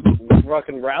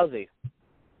fucking Rousey?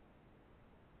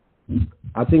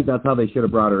 I think that's how they should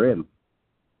have brought her in.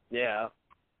 Yeah.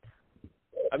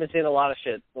 I've been seeing a lot of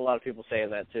shit. A lot of people saying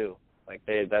that too. Like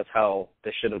that's how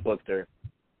they should have booked her.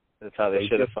 That's how they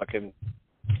should have fucking.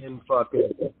 In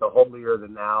fucking the holier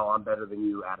than thou, I'm better than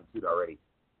you attitude already.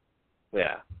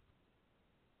 Yeah.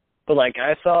 But like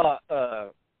I saw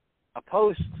a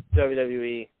post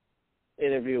WWE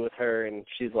interview with her, and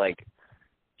she's like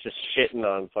just shitting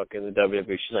on fucking the WWE.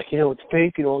 She's like, you know, it's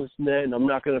fake and all this and that, and I'm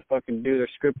not gonna fucking do their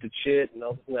scripted shit and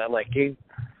all this and that. I'm like,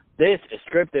 this is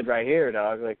scripted right here,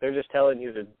 dog. Like they're just telling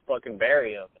you to fucking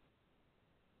bury them.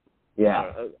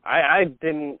 Yeah. I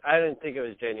didn't think it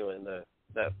was genuine,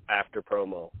 that after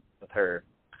promo with her.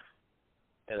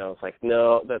 And I was like,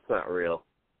 no, that's not real.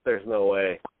 There's no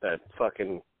way that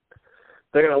fucking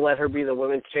they're gonna let her be the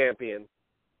women's champion,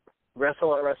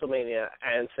 wrestle at WrestleMania,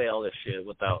 and say all this shit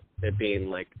without it being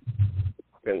like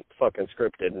fucking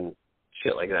scripted and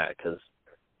shit like that. Because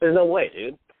there's no way,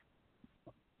 dude.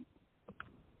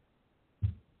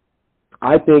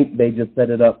 I think they just set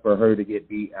it up for her to get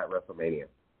beat at WrestleMania.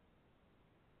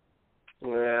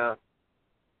 Yeah.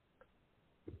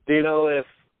 Do you know if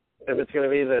it's going to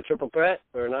be the triple threat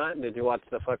or not? Did you watch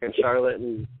the fucking Charlotte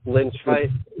and Lynch fight?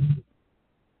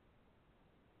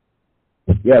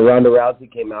 Yeah, Ronda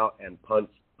Rousey came out and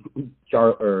punched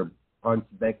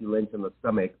Becky Lynch in the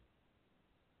stomach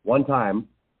one time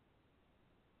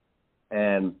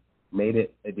and made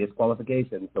it a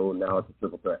disqualification, so now it's a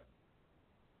triple threat.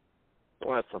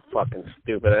 Well, that's so fucking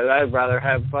stupid. I'd rather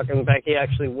have fucking Becky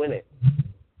actually win it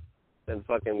than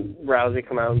fucking Rousey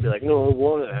come out and be like, no, I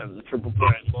want to have the triple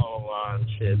threat, blah, blah, blah, and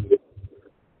shit.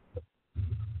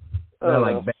 Yeah,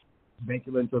 like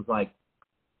Becky Lynch was like,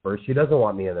 first she doesn't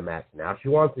want me in the match, now she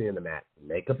wants me in the match.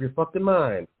 Make up your fucking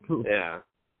mind. Yeah.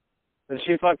 And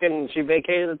she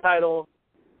vacated the title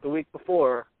the week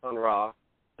before on Raw,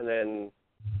 and then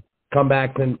come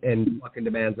back and fucking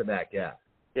demands it back, yeah.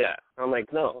 Yeah. I'm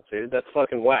like, no, dude, that's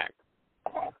fucking whack.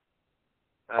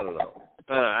 I don't know.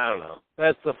 I don't know.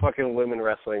 That's the fucking women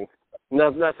wrestling.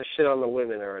 Not to shit on the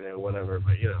women or whatever,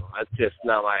 but, you know, that's just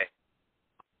not my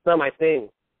thing.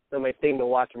 It's not my thing to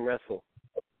watch them wrestle.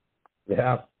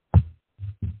 Yeah.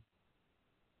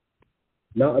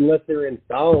 No, unless they're in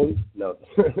stone. No.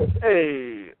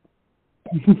 Hey.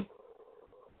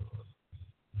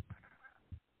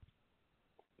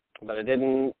 But it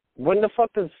didn't. When the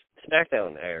fuck does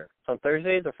SmackDown air? It's on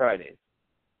Thursdays or Fridays?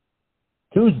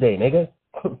 Tuesday, nigga.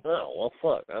 Oh, well,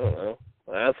 fuck. I don't know.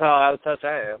 That's how out of touch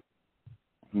I am.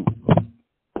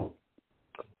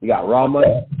 You got Raw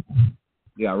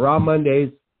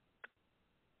Mondays,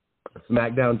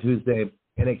 SmackDown Tuesday,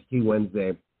 NXT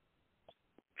Wednesday,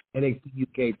 NXT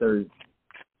UK Thursday,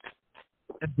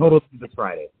 and Total Divas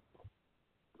Friday.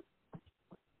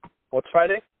 What's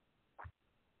Friday?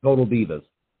 Total Divas.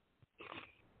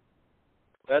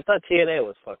 I thought TNA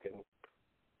was fucking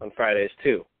on Fridays,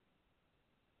 too.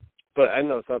 But I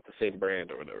know it's not the same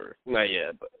brand or whatever. Not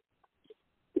yet, but...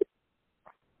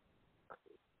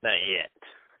 Not yet.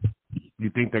 You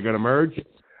think they're going to merge?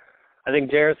 I think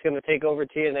Jarrett's going to take over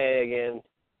TNA again,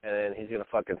 and then he's going to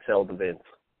fucking sell to Vince.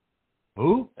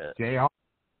 Who? JR?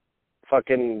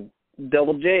 Fucking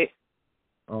Double J.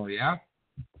 Oh, yeah?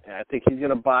 I think he's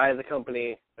gonna buy the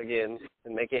company again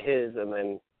and make it his, and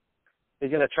then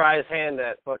he's gonna try his hand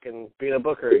at fucking being a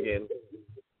booker again.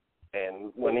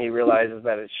 And when he realizes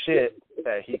that it's shit,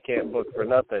 that he can't book for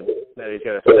nothing, that he's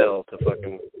gonna sell to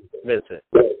fucking Vincent.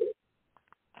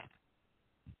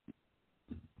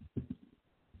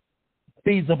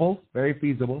 Feasible, very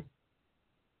feasible.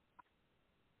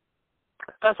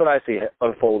 That's what I see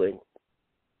unfolding.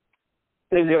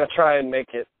 He's gonna try and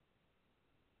make it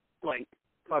like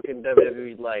fucking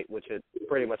WWE Light, which it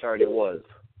pretty much already was.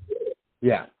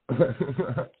 Yeah.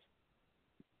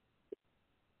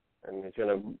 And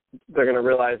they're gonna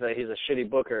realize that he's a shitty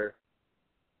booker,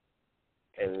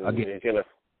 and he's gonna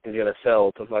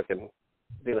sell to fucking,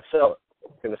 he's gonna sell it.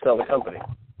 He's gonna sell the company.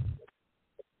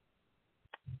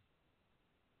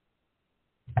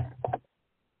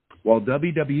 Well,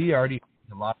 WWE already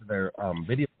lost their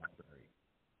video library.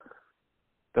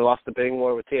 They lost the bidding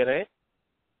war with TNA?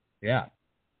 Yeah.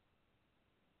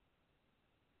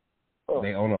 Oh.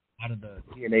 They own a lot of the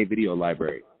TNA video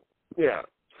library. Yeah.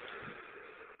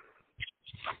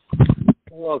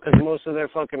 Well, because most of their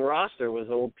fucking roster was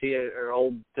old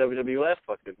WWF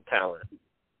fucking talent.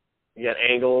 You got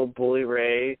Angle, Bully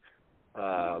Ray,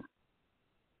 fucking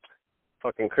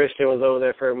Christian was over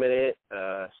there for a minute,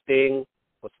 Sting.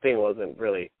 Well, Sting wasn't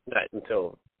really that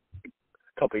until a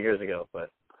couple of years ago,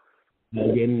 but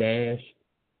Hogan, Nash,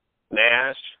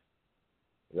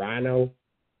 Rhino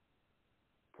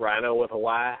with a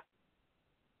Y,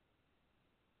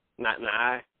 not an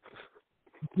I.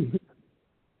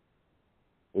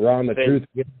 Raw the Truth.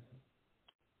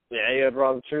 Yeah, you had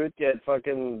Raw the Truth. You had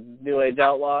fucking New Age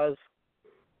Outlaws.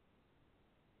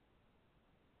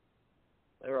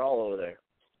 They were all over there.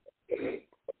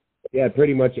 Yeah,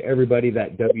 pretty much everybody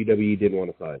that WWE didn't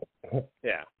want to sign.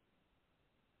 Yeah.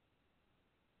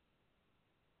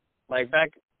 Like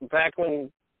back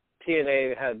when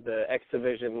TNA had the X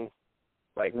Division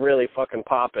like really fucking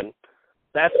popping,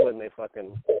 that's when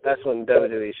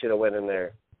WWE should have went in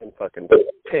there and fucking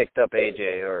picked up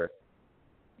AJ or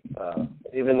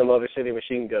even the Motor City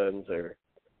Machine Guns, or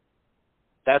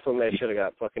that's when they should have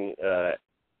got fucking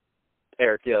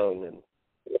Eric Young and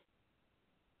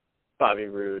Bobby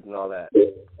Roode and all that.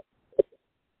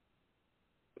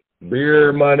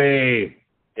 Beer money.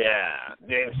 Yeah,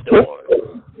 James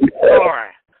Storm.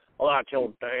 Alright. Well, that's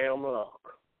your damn luck.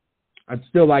 I'd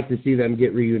still like to see them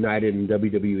get reunited in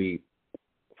WWE.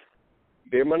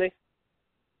 Beer money?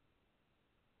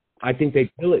 I think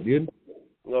they'd kill it, dude.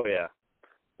 Oh, yeah.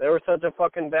 They were such a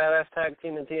fucking badass tag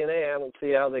team in TNA, I don't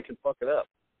see how they could fuck it up.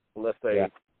 Unless they... Yeah.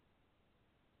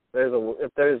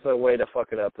 If there's a way to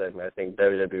fuck it up, then I think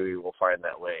WWE will find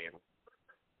that way. And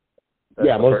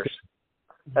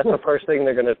that's the first thing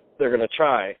they're gonna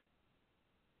try.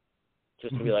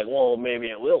 Just to be like, well, maybe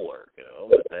it will work, you know.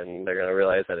 But then they're gonna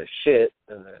realize that it's shit,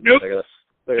 and then nope. they're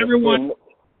gonna everyone.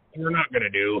 We're not gonna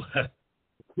do.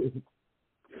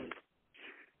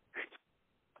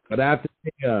 But I have to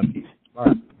say, all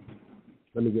right.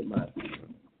 Let me get my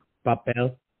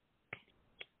papel.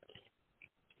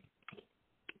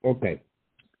 Okay.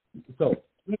 So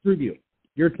let's review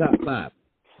your top 5.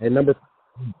 And number 5,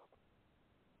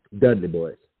 Dudley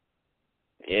Boys.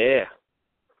 Yeah.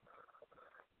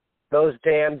 Those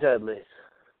damn Dudleys.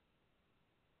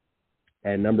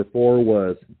 And number 4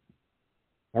 was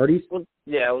Hardys? Well,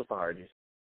 yeah, it was the Hardys.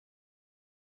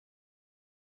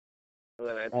 And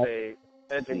then I'd say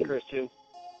Edge and Christian,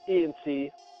 ENC.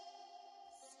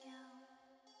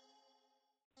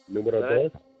 Number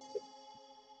 2?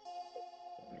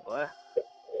 What?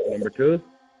 Number 2?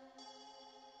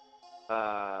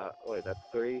 Wait, that's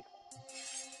 3.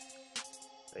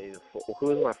 Who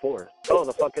was my 4? Oh,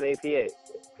 the fucking APA.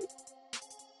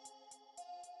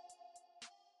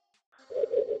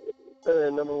 And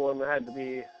then number 1 had to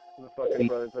be the fucking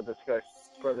Brothers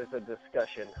of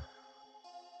Discussion.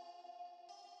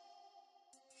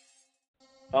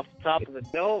 Off the top of the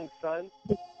dome, son.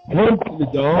 The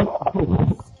dog.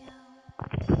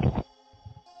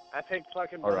 I picked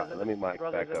fucking All right, let me mic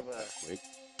back up quick.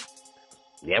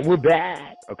 Yeah, we're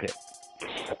back. Okay.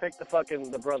 I picked the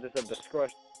Brothers of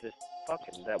Destruction. Just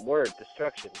fucking that word,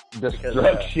 destruction.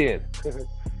 Destruction.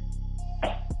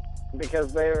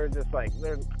 Because they were just like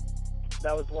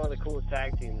that was one of the coolest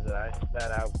tag teams when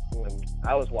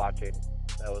I was watching.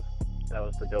 That was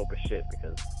the dopest shit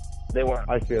because they weren't.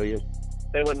 I feel you.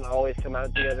 They wouldn't always come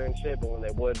out together and shit, but when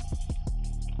they would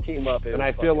team up, and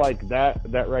I feel like that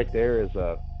right there is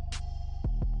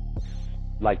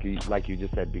like you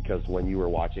just said, because when you were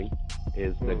watching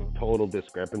is the total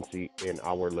discrepancy in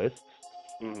our lists.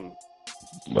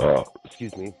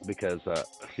 Excuse me, because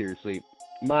seriously,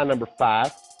 my number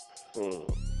 5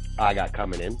 I got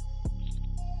coming in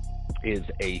is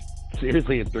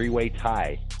seriously a three-way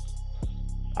tie.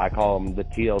 I call them the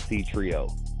TLC trio.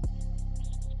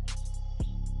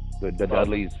 The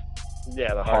Dudleys,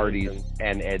 Yeah, the Hardys,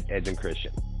 and Edge and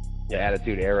Christian. The Yeah.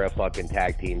 Attitude Era fucking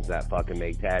tag teams that fucking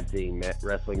make tag team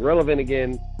wrestling relevant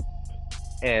again,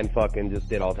 and fucking just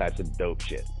did all types of dope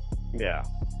shit. Yeah.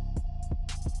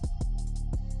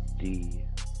 D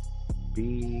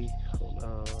B, hold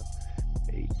on,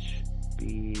 H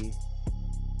B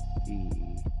E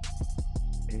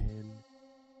N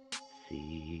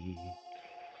C.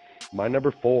 My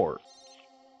number 4.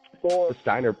 The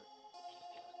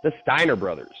Steiner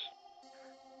brothers.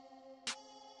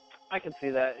 I can see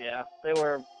that. Yeah, they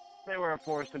were a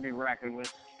force to be reckoned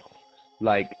with.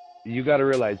 Like, you got to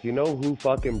realize, you know who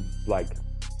fucking like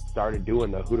started doing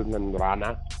the Hurrican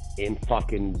Rana in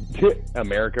fucking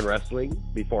American wrestling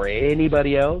before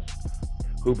anybody else?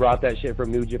 Who brought that shit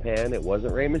from New Japan? It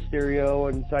wasn't Rey Mysterio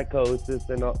and Psychosis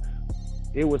and all.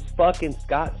 It was fucking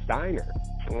Scott Steiner.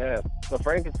 Yeah, the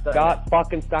Frankenstein. Scott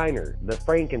fucking Steiner, the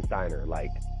Frankensteiner.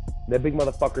 Like, that big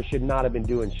motherfucker should not have been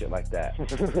doing shit like that.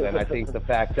 And I think the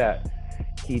fact that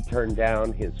he turned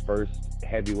down his first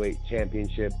heavyweight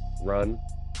championship run,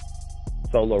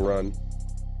 solo run,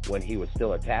 when he was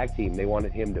still a tag team, they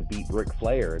wanted him to beat Ric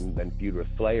Flair and then feud with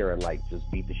Flair and like just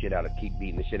keep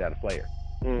beating the shit out of Flair.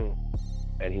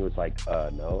 And he was like,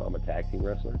 no, I'm a tag team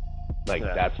wrestler. Like,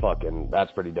 Yeah. that's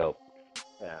pretty dope.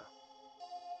 Yeah.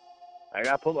 I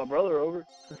gotta put my brother over.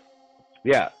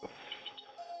 Yeah.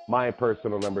 My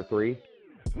personal number 3,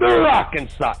 the Rock and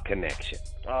Sock Connection.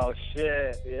 Oh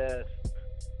shit! Yes.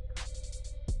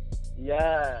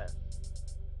 Yeah.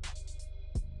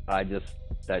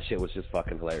 That shit was just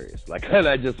fucking hilarious. Like, and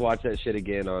I just watched that shit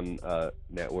again on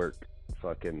network,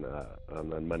 fucking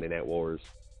on Monday Night Wars.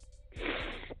 It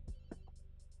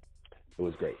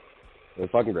was great. It was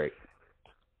fucking great.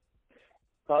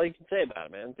 That's all you can say about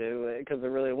it, man, dude, because it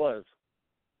really was.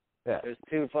 Yeah. There's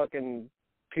 2 fucking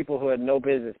people who had no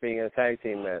business being in a tag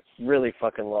team that really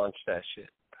fucking launched that shit.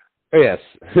 Yes.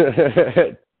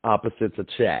 Opposites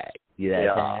attract.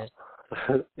 Yeah.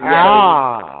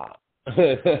 Yeah.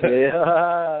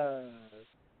 Yeah.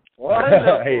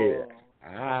 Wonderful.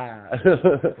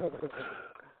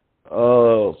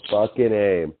 Oh, fucking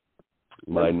A.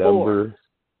 My number.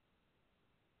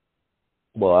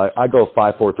 Well, I go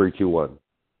 5, 4, 3, 2, 1.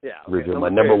 Yeah. Okay, my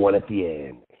number 1 at the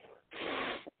end.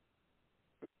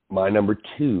 My number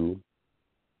 2,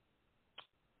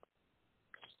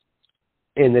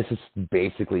 and this is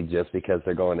basically just because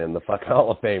they're going in the fucking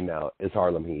Hall of Fame now, is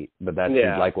Harlem Heat. But that's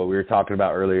like what we were talking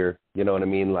about earlier. You know what I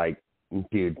mean? Like,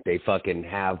 dude, they fucking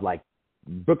have like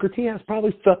Booker T has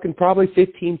probably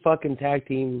 15 fucking tag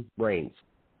team reigns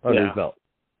under his belt.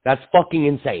 That's fucking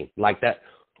insane. Like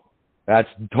that's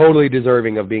totally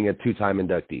deserving of being a 2-time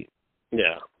inductee.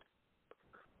 Yeah.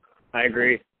 I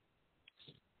agree.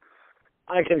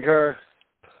 I concur.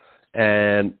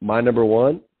 And my number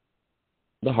 1,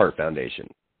 the Hart Foundation.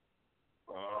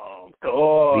 Oh, of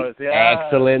course, the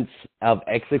excellence of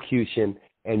execution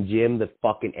and Jim the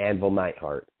fucking Anvil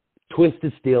Neidhart.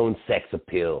 Twisted Steel and sex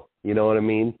appeal. You know what I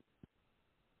mean?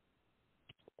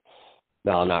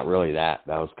 No, not really that.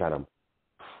 That was kind of,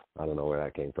 I don't know where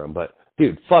that came from. But,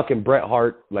 dude, fucking Bret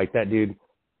Hart, like that dude.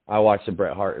 I watched the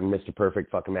Bret Hart and Mr.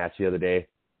 Perfect fucking match the other day.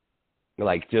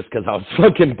 Like, just because I was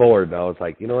fucking bored. And I was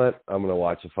like, you know what? I want to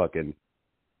watch a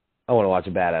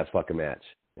badass fucking match.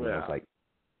 And I was like,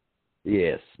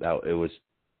 yes, it was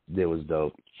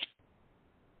dope.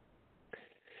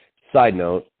 Side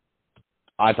note,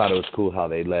 I thought it was cool how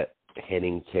they let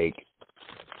Hennig be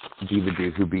the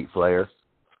dude who beat Flair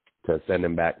to send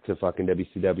him back to fucking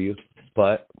WCW.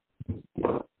 But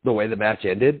the way the match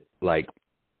ended, like,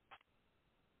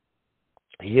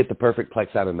 he hit the perfect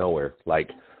plex out of nowhere.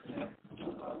 Like,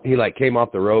 he like came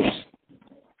off the ropes.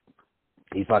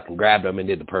 He fucking grabbed him and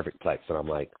did the perfect plex. And I'm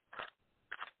like,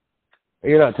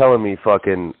 you're not telling me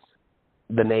fucking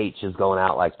the Nate is going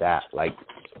out like that. Like,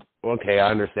 okay, I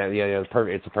understand. Yeah, it's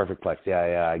perfect. It's a perfect plex.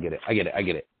 Yeah, I get it.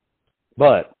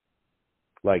 But,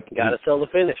 like, You gotta sell the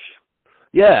finish.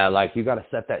 Yeah, like, you gotta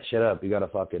set that shit up. You gotta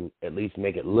fucking at least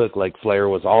make it look like Flair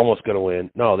was almost gonna win.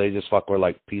 No, they just fucking were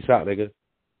like, peace out, nigga.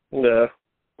 Yeah.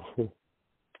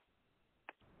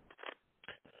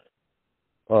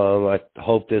 I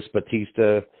hope this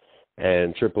Batista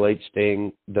and Triple H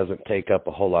thing doesn't take up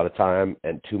a whole lot of time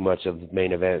and too much of the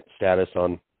main event status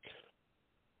on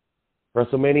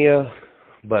WrestleMania.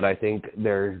 But I think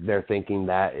they're thinking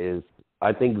I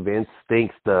think Vince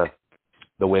thinks the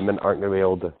women aren't going to be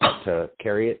able to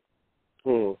carry it.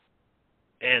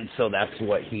 And so that's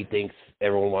what he thinks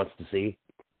everyone wants to see.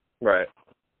 Right.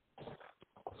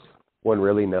 when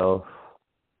really no.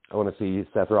 I want to see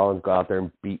Seth Rollins go out there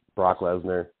and beat Brock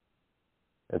Lesnar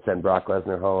and send Brock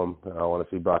Lesnar home. I want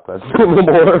to see Brock Lesnar a little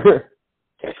more.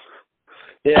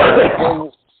 Yeah, like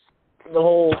the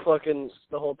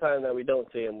whole time that we don't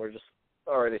see him, we're just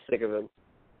already sick of him.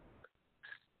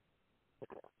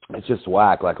 It's just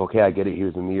whack. Like, okay, I get it. He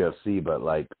was in the UFC, but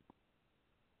like,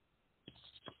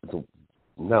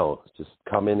 no, just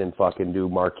come in and fucking do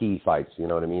marquee fights. You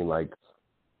know what I mean? Like,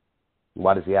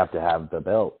 why does he have to have the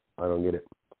belt? I don't get it.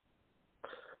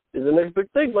 He's the next big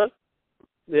thing, man.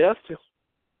 He has to.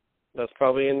 That's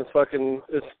probably in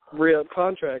his re-up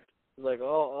contract. He's like,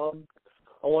 oh,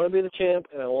 I want to be the champ,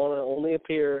 and I want to only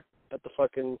appear at the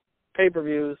fucking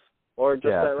pay-per-views or just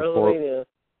at WrestleMania.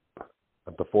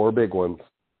 At the 4 big ones.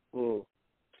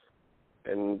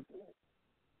 And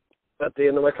at the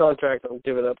end of my contract, I'll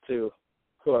give it up to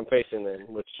who I'm facing then,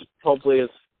 which hopefully is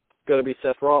going to be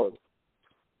Seth Rollins.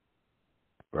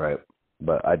 Right.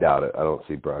 But I doubt it. I don't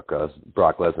see Brock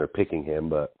Lesnar picking him,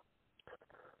 but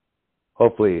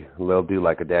hopefully they'll do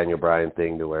like a Daniel Bryan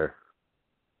thing to where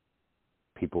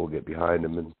people will get behind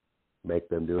him and make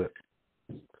them do it.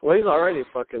 Well, he already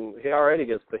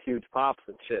gets the huge pops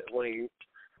and shit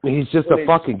He's just a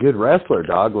fucking good wrestler,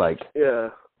 dog. Like, yeah.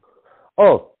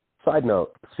 Oh, side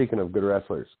note, speaking of good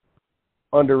wrestlers,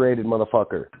 underrated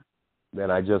motherfucker.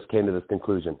 Then I just came to this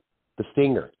conclusion. The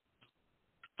Stinger.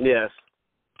 Yes.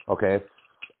 Okay.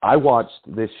 I watched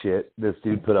this shit this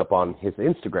dude put up on his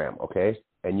Instagram, okay?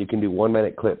 And you can do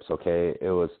 1-minute clips, okay? It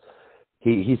was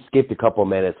he skipped a couple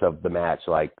minutes of the match,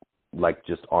 like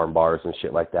just arm bars and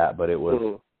shit like that, but it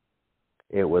was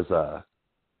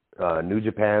New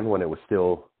Japan when it was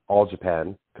still All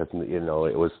Japan, because it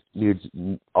was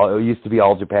it used to be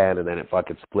All Japan, and then it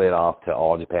fucking split off to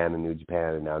All Japan and New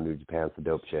Japan, and now New Japan's the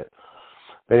dope shit.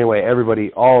 But anyway,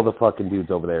 everybody, all the fucking dudes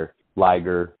over there,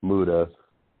 Liger, Muta,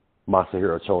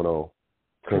 Masahiro Chono,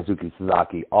 Kensuke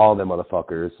Sasaki, all them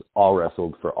motherfuckers all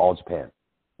wrestled for All Japan.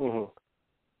 Mm-hmm.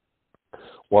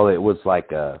 Well, it was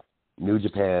like a New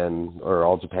Japan or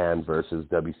All Japan versus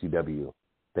WCW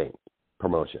thing,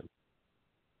 promotion.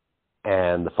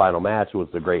 And the final match was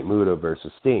the Great Muta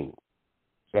versus Sting.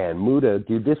 And Muta,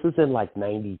 dude, this was in like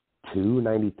 92,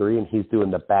 93, and he's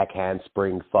doing the back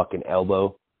handspring fucking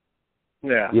elbow.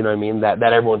 Yeah. You know what I mean? That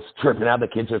everyone's tripping out. The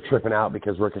kids are tripping out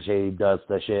because Ricochet does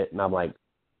the shit. And I'm like,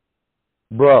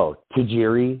 bro,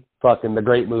 Tajiri, fucking the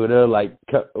Great Muta, like,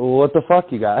 what the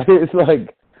fuck, you guys? It's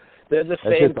like, they're the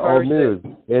same person. Old news.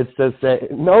 It's the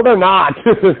same. No, they're not.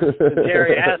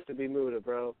 Tajiri has to be Muta,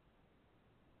 bro.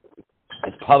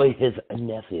 It's probably his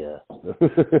nephew.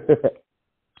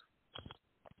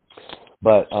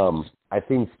 But I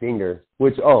seen Stinger,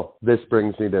 which, this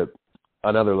brings me to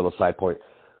another little side point.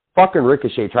 Fucking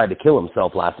Ricochet tried to kill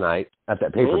himself last night at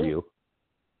that pay-per-view.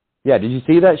 Mm-hmm. Yeah, did you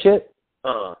see that shit?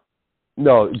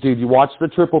 No, dude, you watch the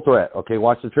Triple Threat, okay?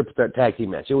 Watch the Triple Threat tag team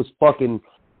match. It was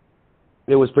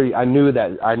pretty, I knew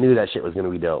that shit was going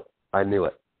to be dope. I knew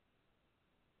it.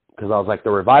 Because I was like,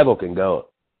 the Revival can go.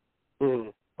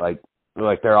 Mm. Like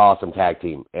they're awesome tag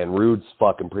team. And Rude's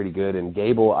fucking pretty good. And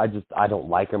Gable, I don't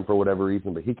like him for whatever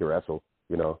reason, but he can wrestle,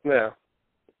 you know? Yeah.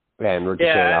 And Ricochet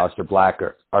and Aleister Black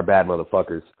are bad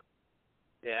motherfuckers.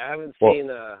 Yeah, I haven't seen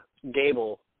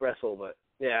Gable wrestle, but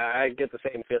yeah, I get the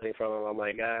same feeling from him. I'm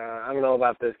like, I don't know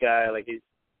about this guy. Like he's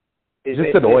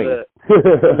just annoying.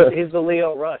 He's the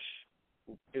Leo Rush,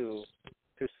 who's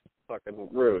fucking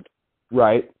Rude.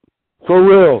 Right. For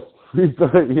real.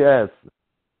 Yes.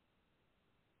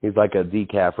 He's like a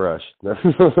decaf Rush.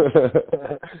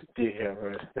 Decaf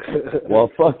Rush. Well,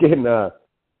 fucking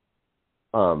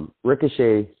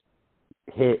Ricochet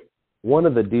hit one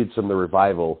of the dudes from the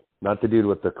Revival. Not the dude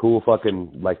with the cool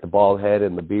fucking, like, the bald head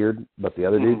and the beard, but the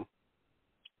other dude.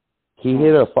 He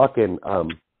hit a fucking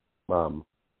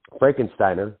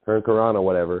Frankensteiner, Hurricane or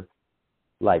whatever,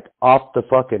 like, off the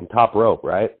fucking top rope,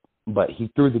 right? But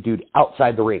he threw the dude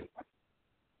outside the ring.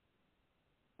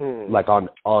 Like, on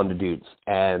the dudes.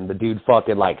 And the dude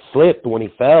fucking, like, slipped when he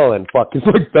fell and fucking,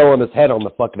 like, fell on his head on the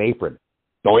fucking apron.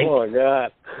 Doink. Oh, my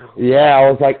God. Yeah,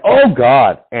 I was like, oh,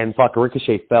 God. And fucking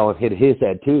Ricochet fell and hit his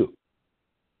head, too.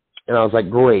 And I was like,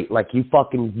 great. Like, you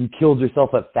killed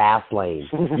yourself at Fastlane.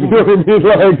 You know what I mean?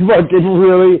 Like, fucking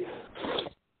really.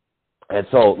 And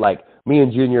so, like, me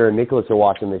and Junior and Nicholas are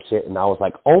watching this shit, and I was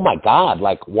like, oh, my God.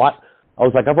 Like, what? I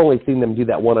was like, I've only seen them do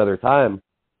that one other time,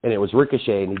 and it was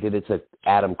Ricochet, and he did it to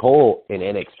Adam Cole in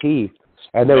NXT,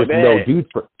 and there was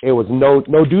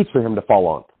no dudes for him to fall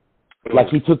on. Like,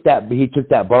 he took that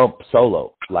bump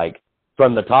solo, like,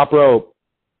 from the top rope,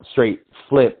 straight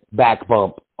flip, back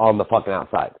bump on the fucking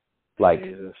outside. Like,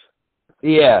 Jesus.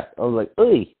 Yeah, I was like,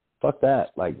 "Oy!" fuck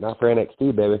that. Like, not for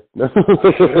NXT, baby.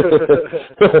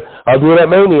 I'll do it at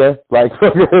Mania. Like,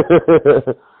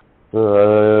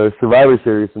 Survivor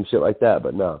Series, some shit like that,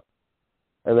 but no.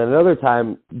 And then another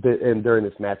time during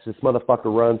this match, this motherfucker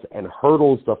runs and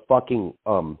hurdles the fucking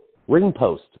ring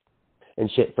post and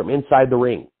shit from inside the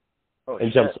ring.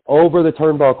 And jumps over the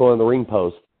turnbuckle and the ring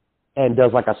post and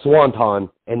does like a swanton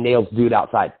and nails dude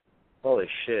outside. Holy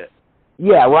shit.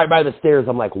 Yeah, right by the stairs.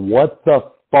 I'm like, what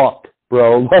the fuck,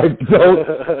 bro? Like,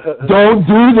 don't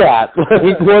do that.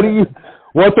 Like,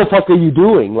 what the fuck are you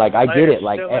doing? Like, I get it.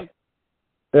 Like,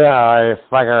 yeah, I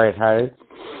fucking retarded.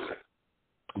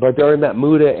 But during that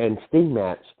Muta and Sting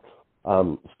match,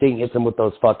 Sting hits him with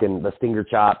the stinger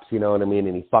chops, you know what I mean?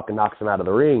 And he fucking knocks him out of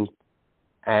the ring.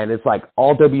 And it's like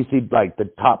all like the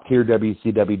top tier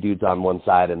WCW dudes on one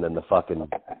side and then the fucking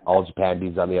All Japan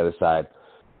dudes on the other side.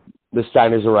 The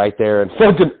Steiners are right there and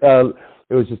fucking,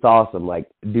 it was just awesome. Like,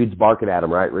 dudes barking at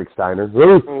him, right? Rick Steiner.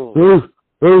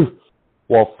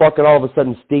 Well, fucking all of a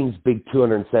sudden Sting's big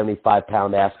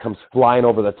 275-pound ass comes flying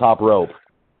over the top rope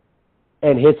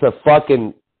and hits a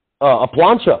fucking, a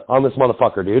plancha on this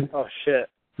motherfucker, dude. Oh, shit.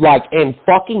 Like, and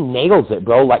fucking nails it,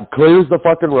 bro. Like, clears the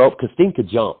fucking rope, because Sting could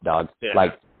jump, dog. Yeah.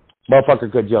 Like, motherfucker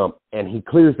could jump. And he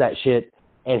clears that shit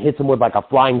and hits him with, like, a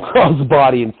flying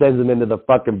crossbody and sends him into the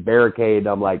fucking barricade.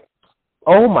 I'm like,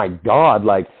 oh, my God.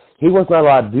 Like, he was not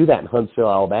allowed to do that in Huntsville,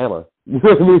 Alabama. You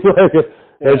know what I mean? Like,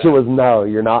 that shit was, no,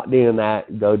 you're not doing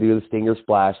that. Go do the Stinger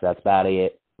Splash. That's about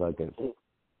it. Fucking.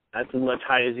 That's as much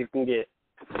high as you can get.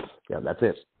 Yeah, that's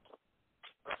it.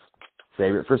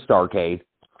 Save it for Starrcade.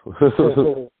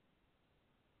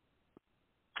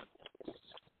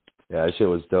 Yeah, that shit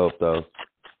was dope, though. I've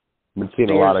been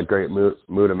seeing a lot of great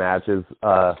Muta matches.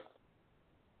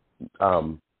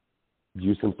 Jushin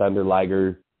Thunder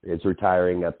Liger is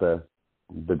retiring at the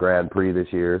Grand Prix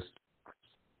this year.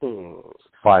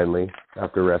 Finally,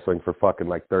 after wrestling for fucking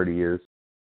like 30 years.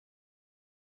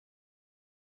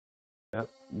 Yeah,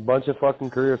 bunch of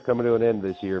fucking careers coming to an end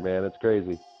this year, man. It's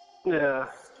crazy. Yeah.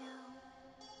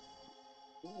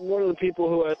 One of the people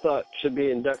who I thought should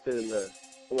be inducted in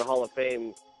the Hall of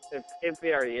Fame, if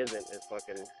he already isn't, is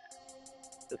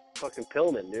fucking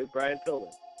Pillman, dude. Brian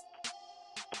Pillman.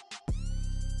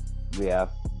 Yeah.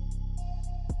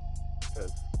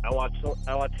 I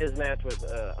watched his match with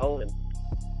Owen,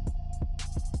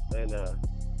 and it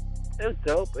was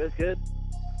dope. It was good.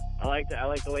 I like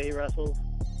the way he wrestles,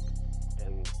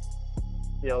 and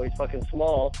you know he's fucking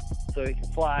small, so he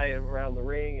can fly around the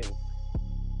ring. And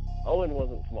Owen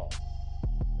wasn't small.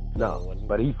 No,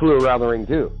 but he flew around the ring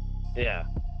too. Yeah.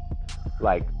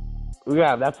 Like,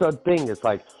 yeah, that's the thing. It's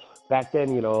like back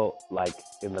then, you know, like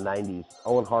in the 90s,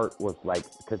 Owen Hart was like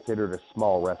considered a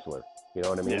small wrestler. You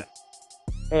know what I mean? Yeah.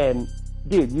 And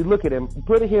dude, you look at him,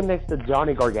 put him next to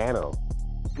Johnny Gargano.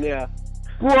 Yeah.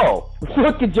 Bro,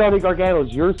 look at Johnny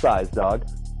Gargano's your size, dog.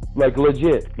 Like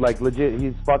legit.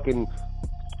 He's fucking.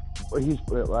 I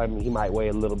mean, he might weigh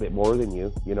a little bit more than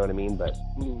you. You know what I mean? But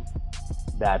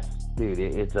that's, dude,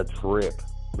 it's a trip.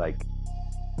 Like.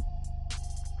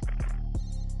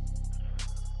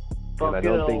 And I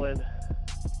don't think.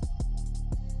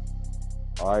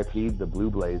 R.I.P. the Blue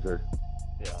Blazer.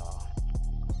 Yeah.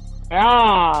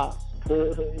 Ah.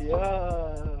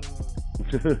 Yeah.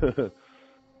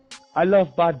 I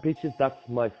love bad bitches. That's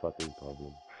my fucking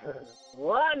problem.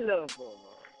 Wonderful.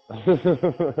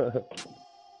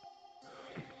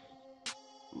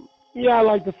 Yeah,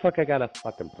 like the fuck. I got a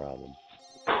fucking problem.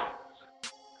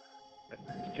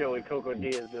 Joey Coco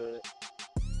Diaz doing it.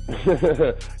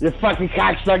 You fucking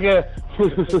cocksucker!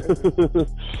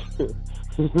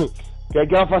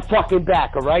 Get off my fucking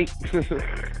back, all right?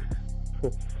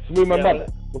 Me and my mother.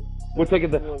 We're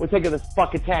taking this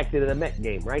fucking taxi to the Met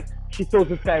game, right? She throws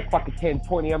this guy a fucking 10,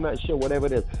 20, I'm not sure, whatever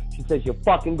it is. She says, you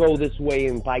fucking go this way,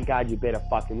 and by God, you better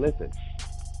fucking listen.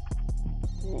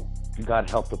 God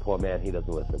help the poor man, he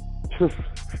doesn't listen.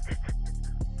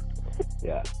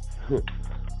 Yeah.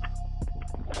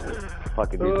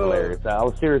 Fucking dude's hilarious. I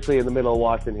was seriously in the middle of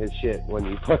watching his shit when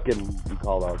you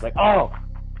called. I was like, oh!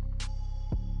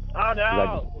 Oh,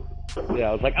 no! Like, yeah,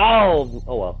 I was like, oh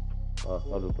well.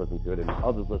 I'll just listen to it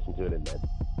in bed.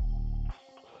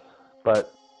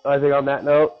 But I think on that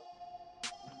note,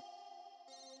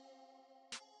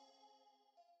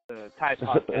 Ty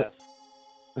podcast.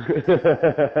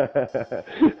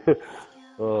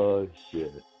 Oh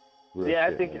shit. Yeah,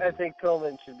 I think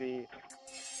Pillman should be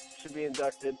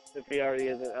inducted if he already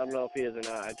isn't. I don't know if he is or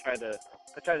not. I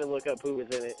tried to look up who was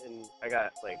in it, and I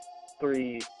got like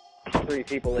three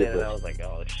people in, and I was like,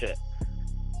 oh shit.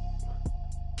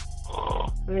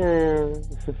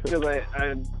 Because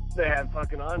they had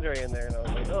fucking Andre in there, and I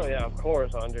was like, oh yeah, of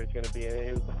course Andre's gonna be in it.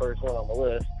 He was the first one on the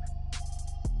list.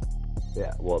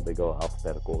 Yeah, well, they go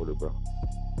alphabetical order, bro.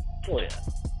 Well, yeah.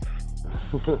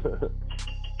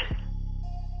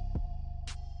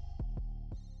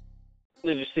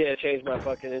 Did you see I changed my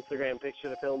fucking Instagram picture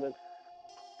to filming?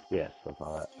 Yes, I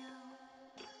saw that.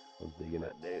 I was digging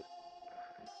it. Dude.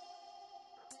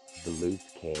 The loose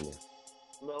cannon.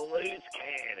 The loose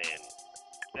cannon.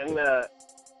 And,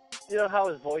 you know how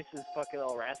his voice is fucking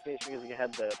all raspy because he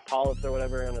had the polyps or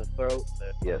whatever on his throat?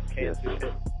 The Yes, cancer yes.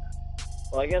 shit?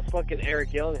 Well, I guess fucking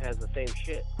Eric Young has the same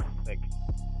shit. Like,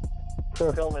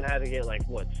 Pillman had to get, like,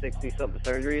 what, 60-something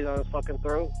surgeries on his fucking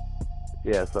throat?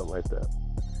 Yeah, something like that.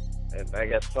 And I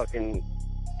guess fucking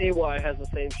EY has the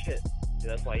same shit.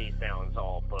 That's why he sounds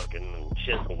all fucking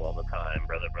chiseled all the time,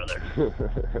 brother.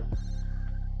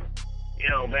 You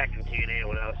know, back in TNA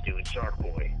when I was doing Shark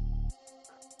Boy.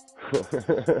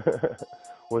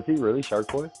 Was he really Shark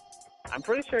Boy? I'm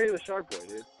pretty sure he was Shark Boy,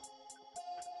 dude.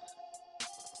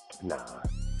 Nah.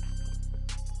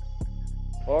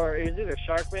 Or he was either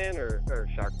Sharkman or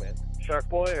Sharkman. Shark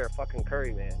Boy or fucking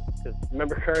Curry Man. Cause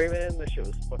remember Curry Man? That shit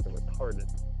was fucking retarded.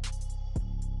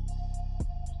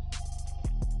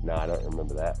 No, I don't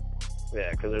remember that. Yeah,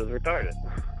 because it was retarded.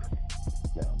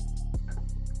 No.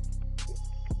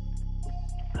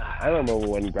 I don't remember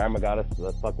when Grandma got us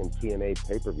the fucking TNA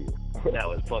pay-per-view. That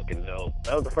was fucking dope.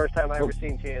 That was the first time I ever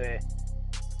seen TNA.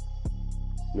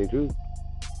 Me too.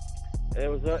 And it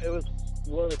was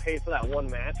we only paid for that one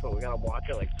match, but we gotta watch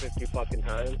it like 50 fucking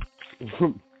times.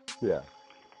 Yeah.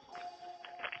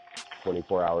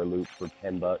 24-hour loop for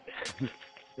 $10.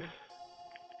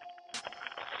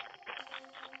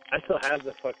 I still have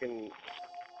the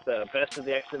Best of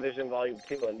the X Division Volume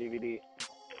 2 on DVD.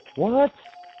 What?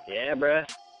 Yeah, bruh.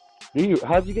 Do you?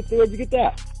 Where'd you get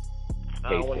that?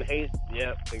 When Hastings,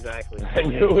 yep, exactly. I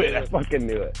knew it. I fucking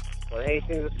knew it. When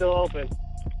Hastings was still open,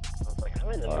 I was like,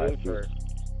 I'm in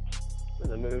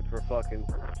the mood for fucking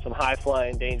some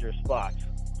high-flying, dangerous spots.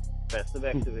 Best of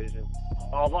X Division.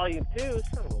 Volume 2,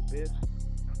 son of a bitch.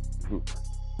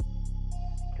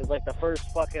 Because, like, the first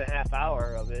fucking half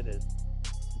hour of it is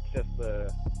just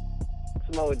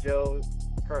Samoa Joe,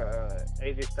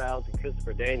 AJ Styles, and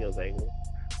Christopher Daniels angle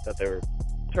that they were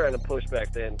trying to push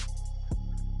back then,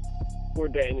 where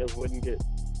Daniels wouldn't get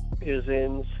his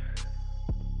ends.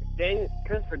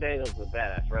 Christopher Daniels is a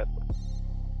badass wrestler.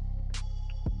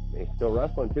 He's still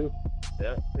wrestling too.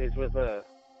 Yeah, he's with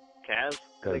Kaz.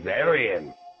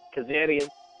 Kazarian.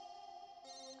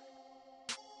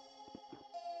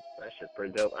 That shit's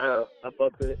pretty dope. I don't know. I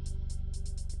fucks with it.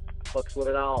 Fucks with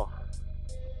it all.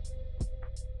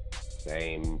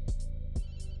 Same.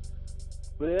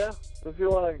 But yeah, if you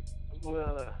want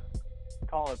to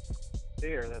call it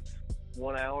here, that's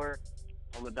 1 hour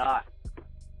on the dot.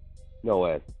 No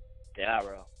way. Yeah,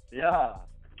 bro. Yeah.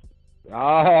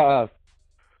 Ah.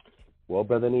 Well,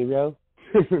 brother Nero.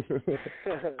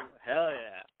 Hell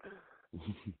yeah.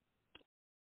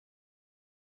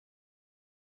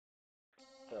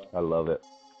 I love it.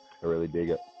 I really dig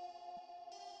it.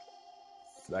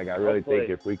 Like, I really think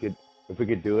if we could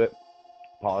do it,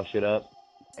 polish it up,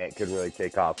 it could really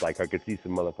take off. Like, I could see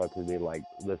some motherfuckers being like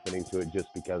listening to it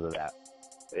just because of that.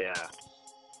 Yeah.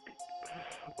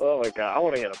 Oh my god, I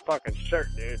want to get a fucking shirt,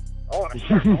 dude. I want a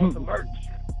shirt. I want some merch.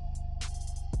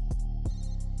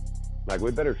 Like,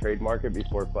 we better trademark it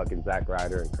before fucking Zack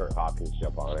Ryder and Kurt Hawkins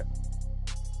jump on it.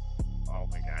 Oh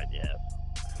my god, yes.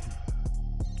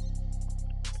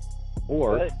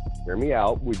 Or, hear me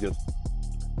out, we just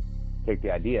take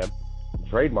the idea,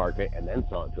 trademark it, and then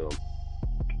sell it to them.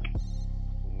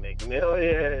 Make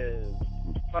millions.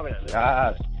 Probably not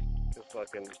Yes. Just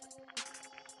fucking,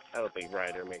 I don't think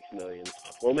Ryder makes millions.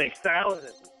 We'll make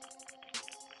thousands.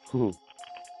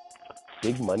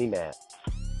 Big money, Matt.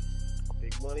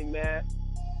 Big money, Matt.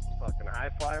 Fucking high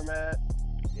flyer, Matt.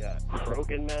 Yeah,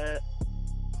 broken Matt.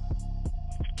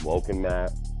 Woken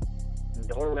Matt.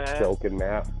 Doormat. Choking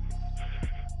Matt.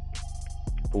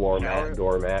 Floor mat,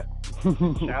 doormat.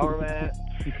 Shower mat.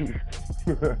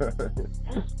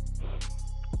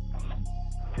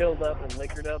 Filled up and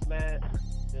liquored up Matt.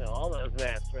 You know, all those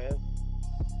mats, man.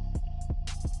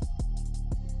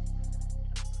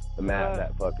 The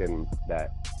Matt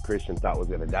that Christian thought was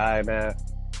gonna die, Matt.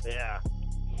 Yeah.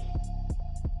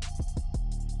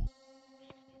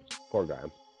 Poor guy.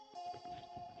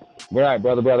 All right,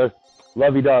 brother.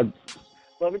 Love you, dog.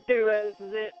 Love you too, man. This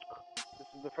is it. This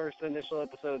is the first initial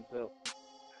episode, so.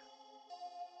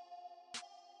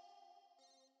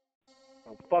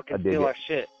 Don't fucking steal our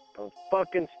shit. Don't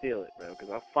fucking steal it, bro, because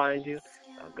I'll find you.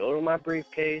 I'll go to my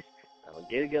briefcase. I'll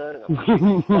get a gun. And I'll shoot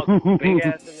you fucking big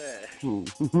ass in the ass. I'm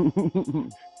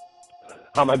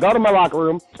gonna go to my locker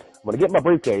room. I'm gonna get my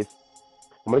briefcase.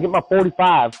 I'm gonna get my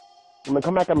 45. I'm gonna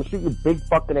come back. I'm gonna shoot your big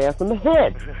fucking ass in the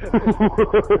head.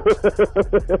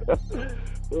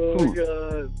 Oh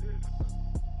God.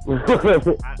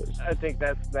 I think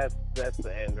that's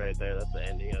the end right there. That's the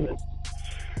ending of it.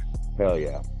 Hell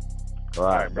yeah. All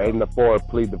right, Baden the 4th,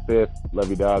 plead the 5th. Love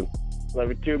you, dog. Love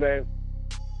you too, man.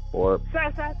 4.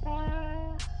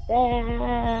 All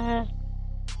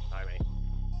right, mate.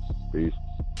 Peace.